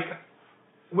he's like,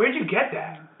 where'd you get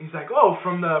that? He's like, oh,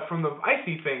 from the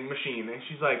icy thing machine. And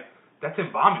she's like, that's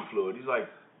embalming fluid. He's like,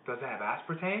 does it have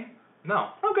aspartame? No.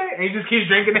 Okay. And he just keeps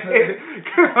drinking it.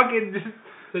 Fucking just.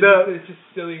 It's just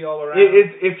silly all around.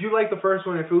 If you like the first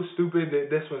one, if it was stupid,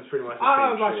 this one's pretty much the same.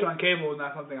 I watched it on cable,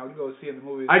 not something I would go see in the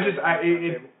movies.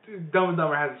 Dumb and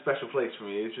Dumber has a special place for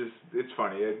me. It's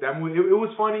funny. It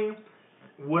was funny.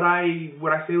 Would I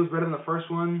say it was better than the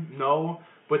first one? No.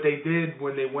 But they did,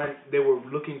 when they were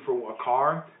looking for a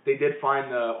car, they did find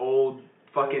the old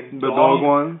fucking dog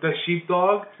one, the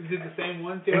sheepdog. Is it the same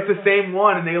one? It's the same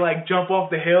one, and they like jump off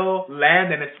the hill,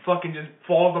 land, and it fucking just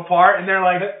falls apart, and they're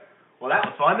like, well, that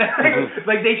was fun.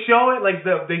 Like, they show it, like,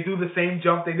 they do the same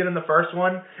jump they did in the first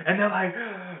one, and they're like,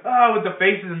 oh, with the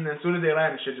faces, and then as soon as they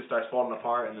land, the shit just starts falling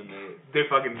apart, and then they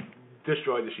fucking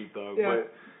destroy the sheepdog. Yeah. But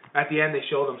at the end, they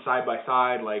show them side by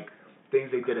side, like,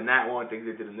 things they did in that one, things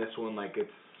they did in this one. Like,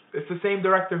 it's the same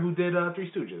director who did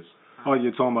Three Stooges. Oh,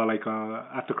 you're talking about, like,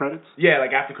 after credits? Yeah, like,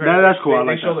 after credits. That's cool.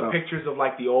 They show the pictures of,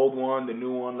 like, the old one, the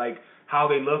new one, like, how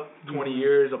they look 20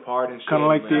 years apart and shit. Kind of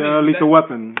like the Lethal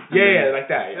Weapon. Yeah, like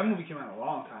that. That movie came out a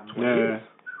long time ago. 20 years.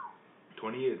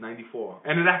 20 years, 94.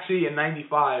 And it actually, in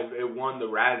 95, it won the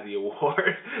Razzie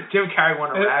Award. Jim Carrey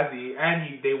won a Razzie,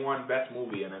 and they won Best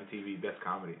Movie on MTV, Best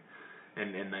Comedy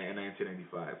in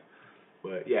 1995.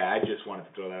 But, yeah, I just wanted to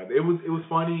throw that out. It was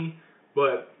funny,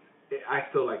 but I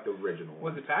still like the original.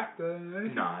 Was it packed?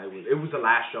 No, it was the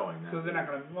last showing. So they're not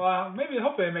gonna. Well, maybe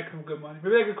hopefully they make some good money.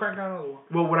 Maybe they could crank out another one.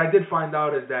 Well, what I did find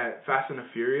out is that Fast and the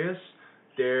Furious,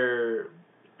 they're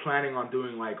planning on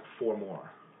doing like 4 more.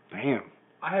 Damn.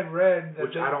 I had read that.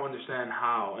 Which I don't understand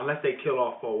how, unless they kill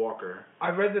off Paul Walker. I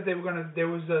read that they were gonna. There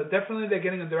was definitely they're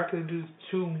getting a director to do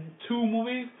two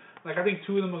movies. Like I think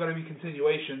 2 of them are gonna be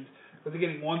continuations. But they're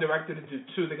getting one director to do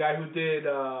 2. The guy who did.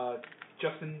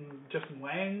 Justin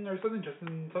Lang or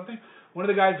something. One of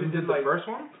the guys who did the like first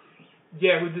one.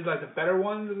 Yeah, who did like the better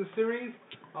ones of the series.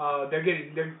 They're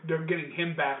getting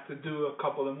him back to do a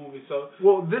couple of movies. So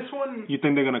this one. You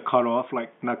think they're gonna like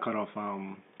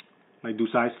do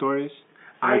side stories?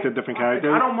 Like the different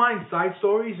characters. I don't mind side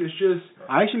stories. It's just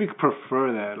I actually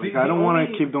prefer that. Like I don't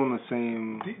want to keep doing the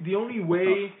same. The only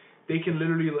way they can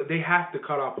they have to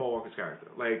cut out Paul Walker's character.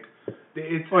 Like.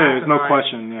 It's there's no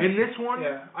question. Yeah. In this one,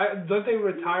 don't they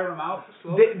retire him out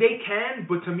slowly? They can,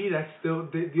 but to me that's still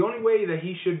the only way that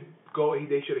he should go.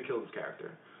 They should have killed his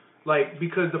character, like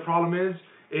because the problem is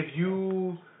if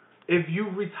you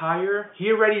retire,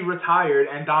 he already retired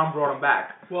and Dom brought him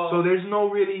back. Well, so there's no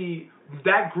really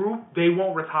that group they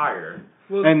won't retire.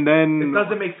 Well, and then it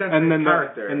doesn't make sense. And then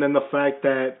character. And then the fact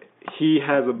that he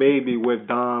has a baby with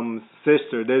Dom's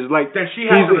sister. There's like that she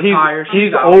has to retire.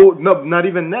 He's old. No, not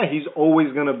even that. He's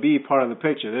always gonna be part of the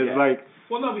picture. There's like.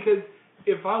 Well, no, because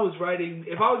if I was writing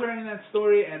that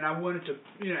story and I wanted to,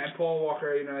 and Paul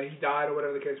Walker, he died or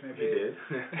whatever the case may be. He did.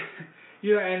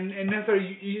 You know, and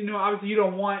necessarily, you know, obviously I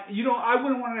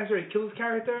wouldn't want to necessarily kill his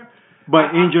character.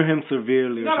 But injure him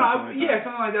severely.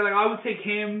 Something like that. Like I would take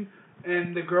him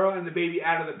and the girl and the baby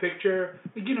out of the picture.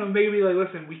 Like, you know, maybe like,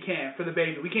 listen, we can't for the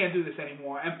baby, we can't do this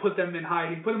anymore, and put them in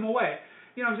hiding, put them away.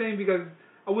 You know what I'm saying? Because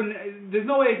I wouldn't. There's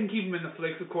no way I can keep him in the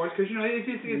flicks, of course, because you know it's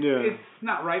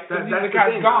not right. That's the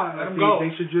guy's gone. Let him go.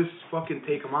 They should just fucking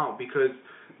take him out because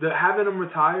having him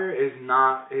retire is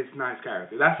not his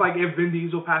character. That's like if Vin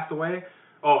Diesel passed away.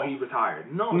 Oh, he retired.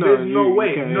 No, there's no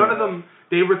way. None of them.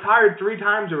 They retired 3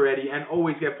 times already and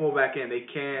always get pulled back in. They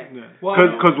can't.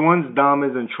 Because once Dom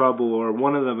is in trouble or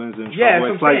one of them is in trouble. Yeah,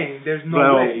 that's what I'm saying. There's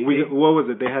no way. What was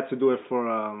it? They had to do it for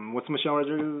what's Michelle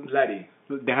Rodriguez? Letty.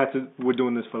 We're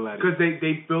doing this for Letty. Because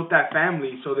they built that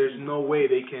family, so there's no way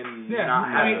they can not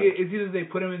have. I mean, it's either they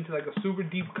put him into like a super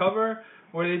deep cover,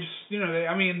 or they just, you know,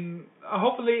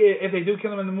 hopefully if they do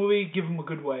kill him in the movie, give him a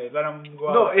good way. Let him go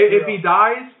out. No, if he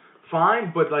dies,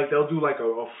 fine, but like they'll do like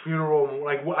a funeral.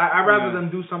 Like I'd rather them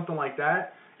do something like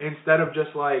that instead of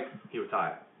just like he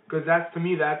retired. Because to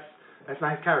me that's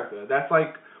not his character. That's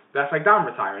like Dom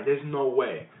retiring. There's no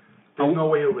way. There's no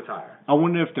way he'll retire. I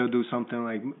wonder if they'll do something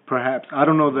like perhaps I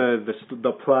don't know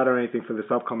the plot or anything for this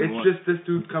upcoming one. It's just this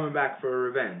dude coming back for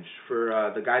revenge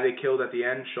for the guy they killed at the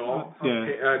end, Shaw.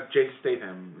 Jason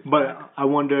Statham. But I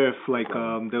wonder if like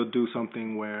they'll do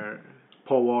something where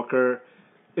Paul Walker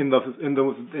in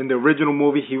the original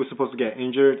movie he was supposed to get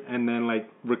injured and then like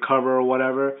recover or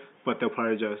whatever, but they'll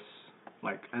probably just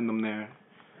like end them there.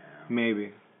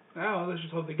 Maybe. Oh, let's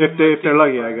just hope they if they're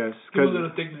lucky, I guess. Give him a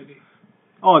little dignity.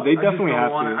 Oh, they definitely have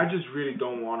to. I just really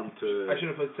don't want them to. I should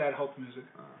have put sad hope music.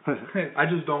 I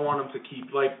just don't want them to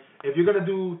keep like if you're gonna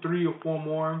do 3 or 4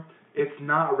 more, it's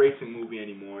not a racing movie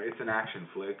anymore. It's an action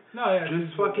flick. No, yeah.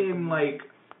 Just fucking like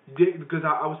because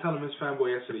I was telling Miss Fanboy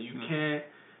yesterday, you can't.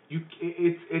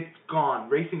 It's gone.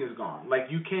 Racing is gone. Like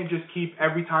you can't just keep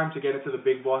every time to get into the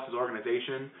big boss's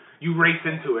organization, you race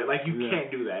into it. Like you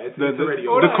can't do that. It's already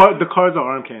over. The cars are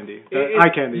arm candy. Eye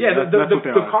candy. Yeah, that's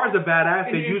the cars are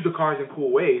badass. They use the cars in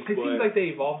cool ways. It seems like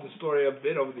they evolved the story a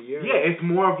bit over the years. Yeah, it's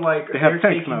more of like they're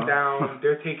taking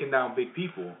down big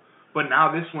people. But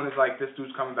now this one is like this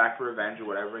dude's coming back for revenge or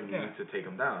whatever, and you need to take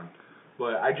him down.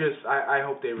 But I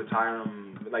hope they retire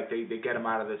him, like they get him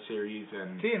out of the series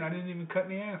and. See, and I didn't even cut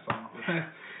any ass on him.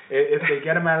 If they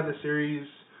get him out of the series,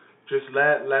 just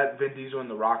let Vin Diesel and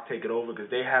The Rock take it over because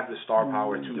they have the star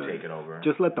power to take it over.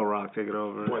 Just let The Rock take it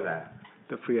over. Or that.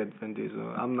 The free Vin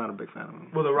Diesel. I'm not a big fan of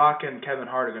him. Well, The Rock and Kevin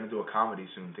Hart are gonna do a comedy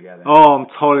soon together. Oh, I'm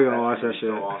totally gonna watch that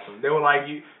shit. So awesome. They were like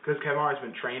because Kevin Hart's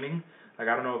been training. Like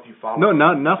I don't know if you follow. No,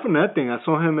 not for nothing. I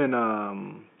saw him in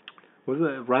was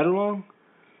it Ride Along?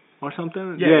 Or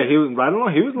something? Yeah, he was right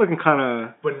along. He was looking kind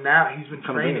of. But now he's been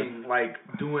training, like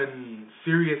doing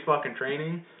serious fucking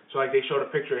training. So like they showed a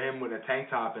picture of him with a tank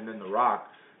top and then The Rock,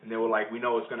 and they were like, we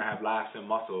know it's gonna have laughs and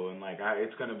muscle, and like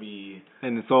it's gonna be.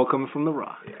 And it's all coming from The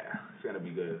Rock. Yeah, it's gonna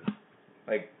be good.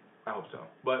 Like I hope so.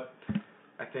 But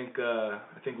I think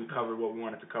we covered what we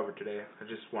wanted to cover today. I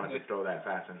just wanted to throw that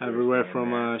fast and everywhere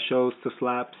from shows to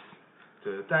slaps.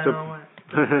 Dude, I'm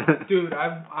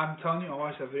telling you, I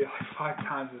watched that video like 5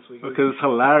 times this week. Because it's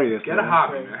hilarious. Get a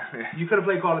hobby, man. You could have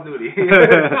played Call of Duty. No,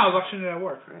 I was watching it at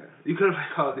work. You could have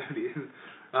played Call of Duty.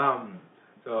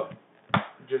 So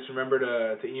just remember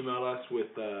to email us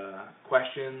with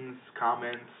questions,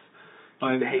 comments.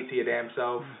 Keep the hate to your damn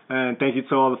self. And thank you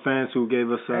to all the fans who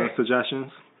gave us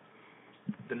suggestions.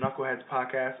 The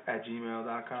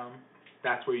knuckleheadspodcast@gmail.com.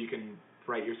 That's where you can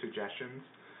write your suggestions.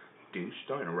 Douche,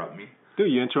 don't interrupt me. Dude,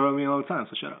 you interrupt me all the time,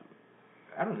 so shut up.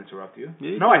 I don't interrupt you.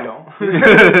 Yeah, no, I don't.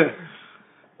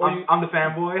 I'm the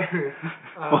fanboy.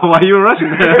 Why are you Russian?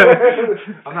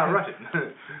 I'm not Russian.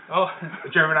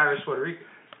 German, Irish, Puerto Rican.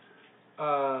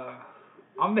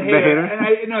 I'm the hater. And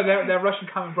I know that Russian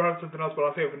comment brought up something else, but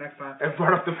I'll save it for next time. It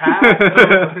brought up the past?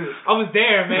 I was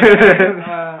there, man.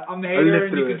 I'm the hater,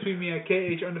 and you can tweet me at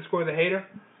KH_the_hater.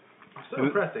 I'm so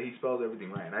impressed that he spells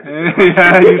everything right.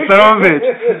 Yeah, you son of a bitch.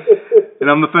 And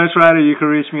I'm the fence rider. You can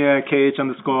reach me at KH_on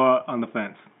the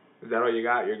fence. Is that all you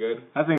got? You're good? I think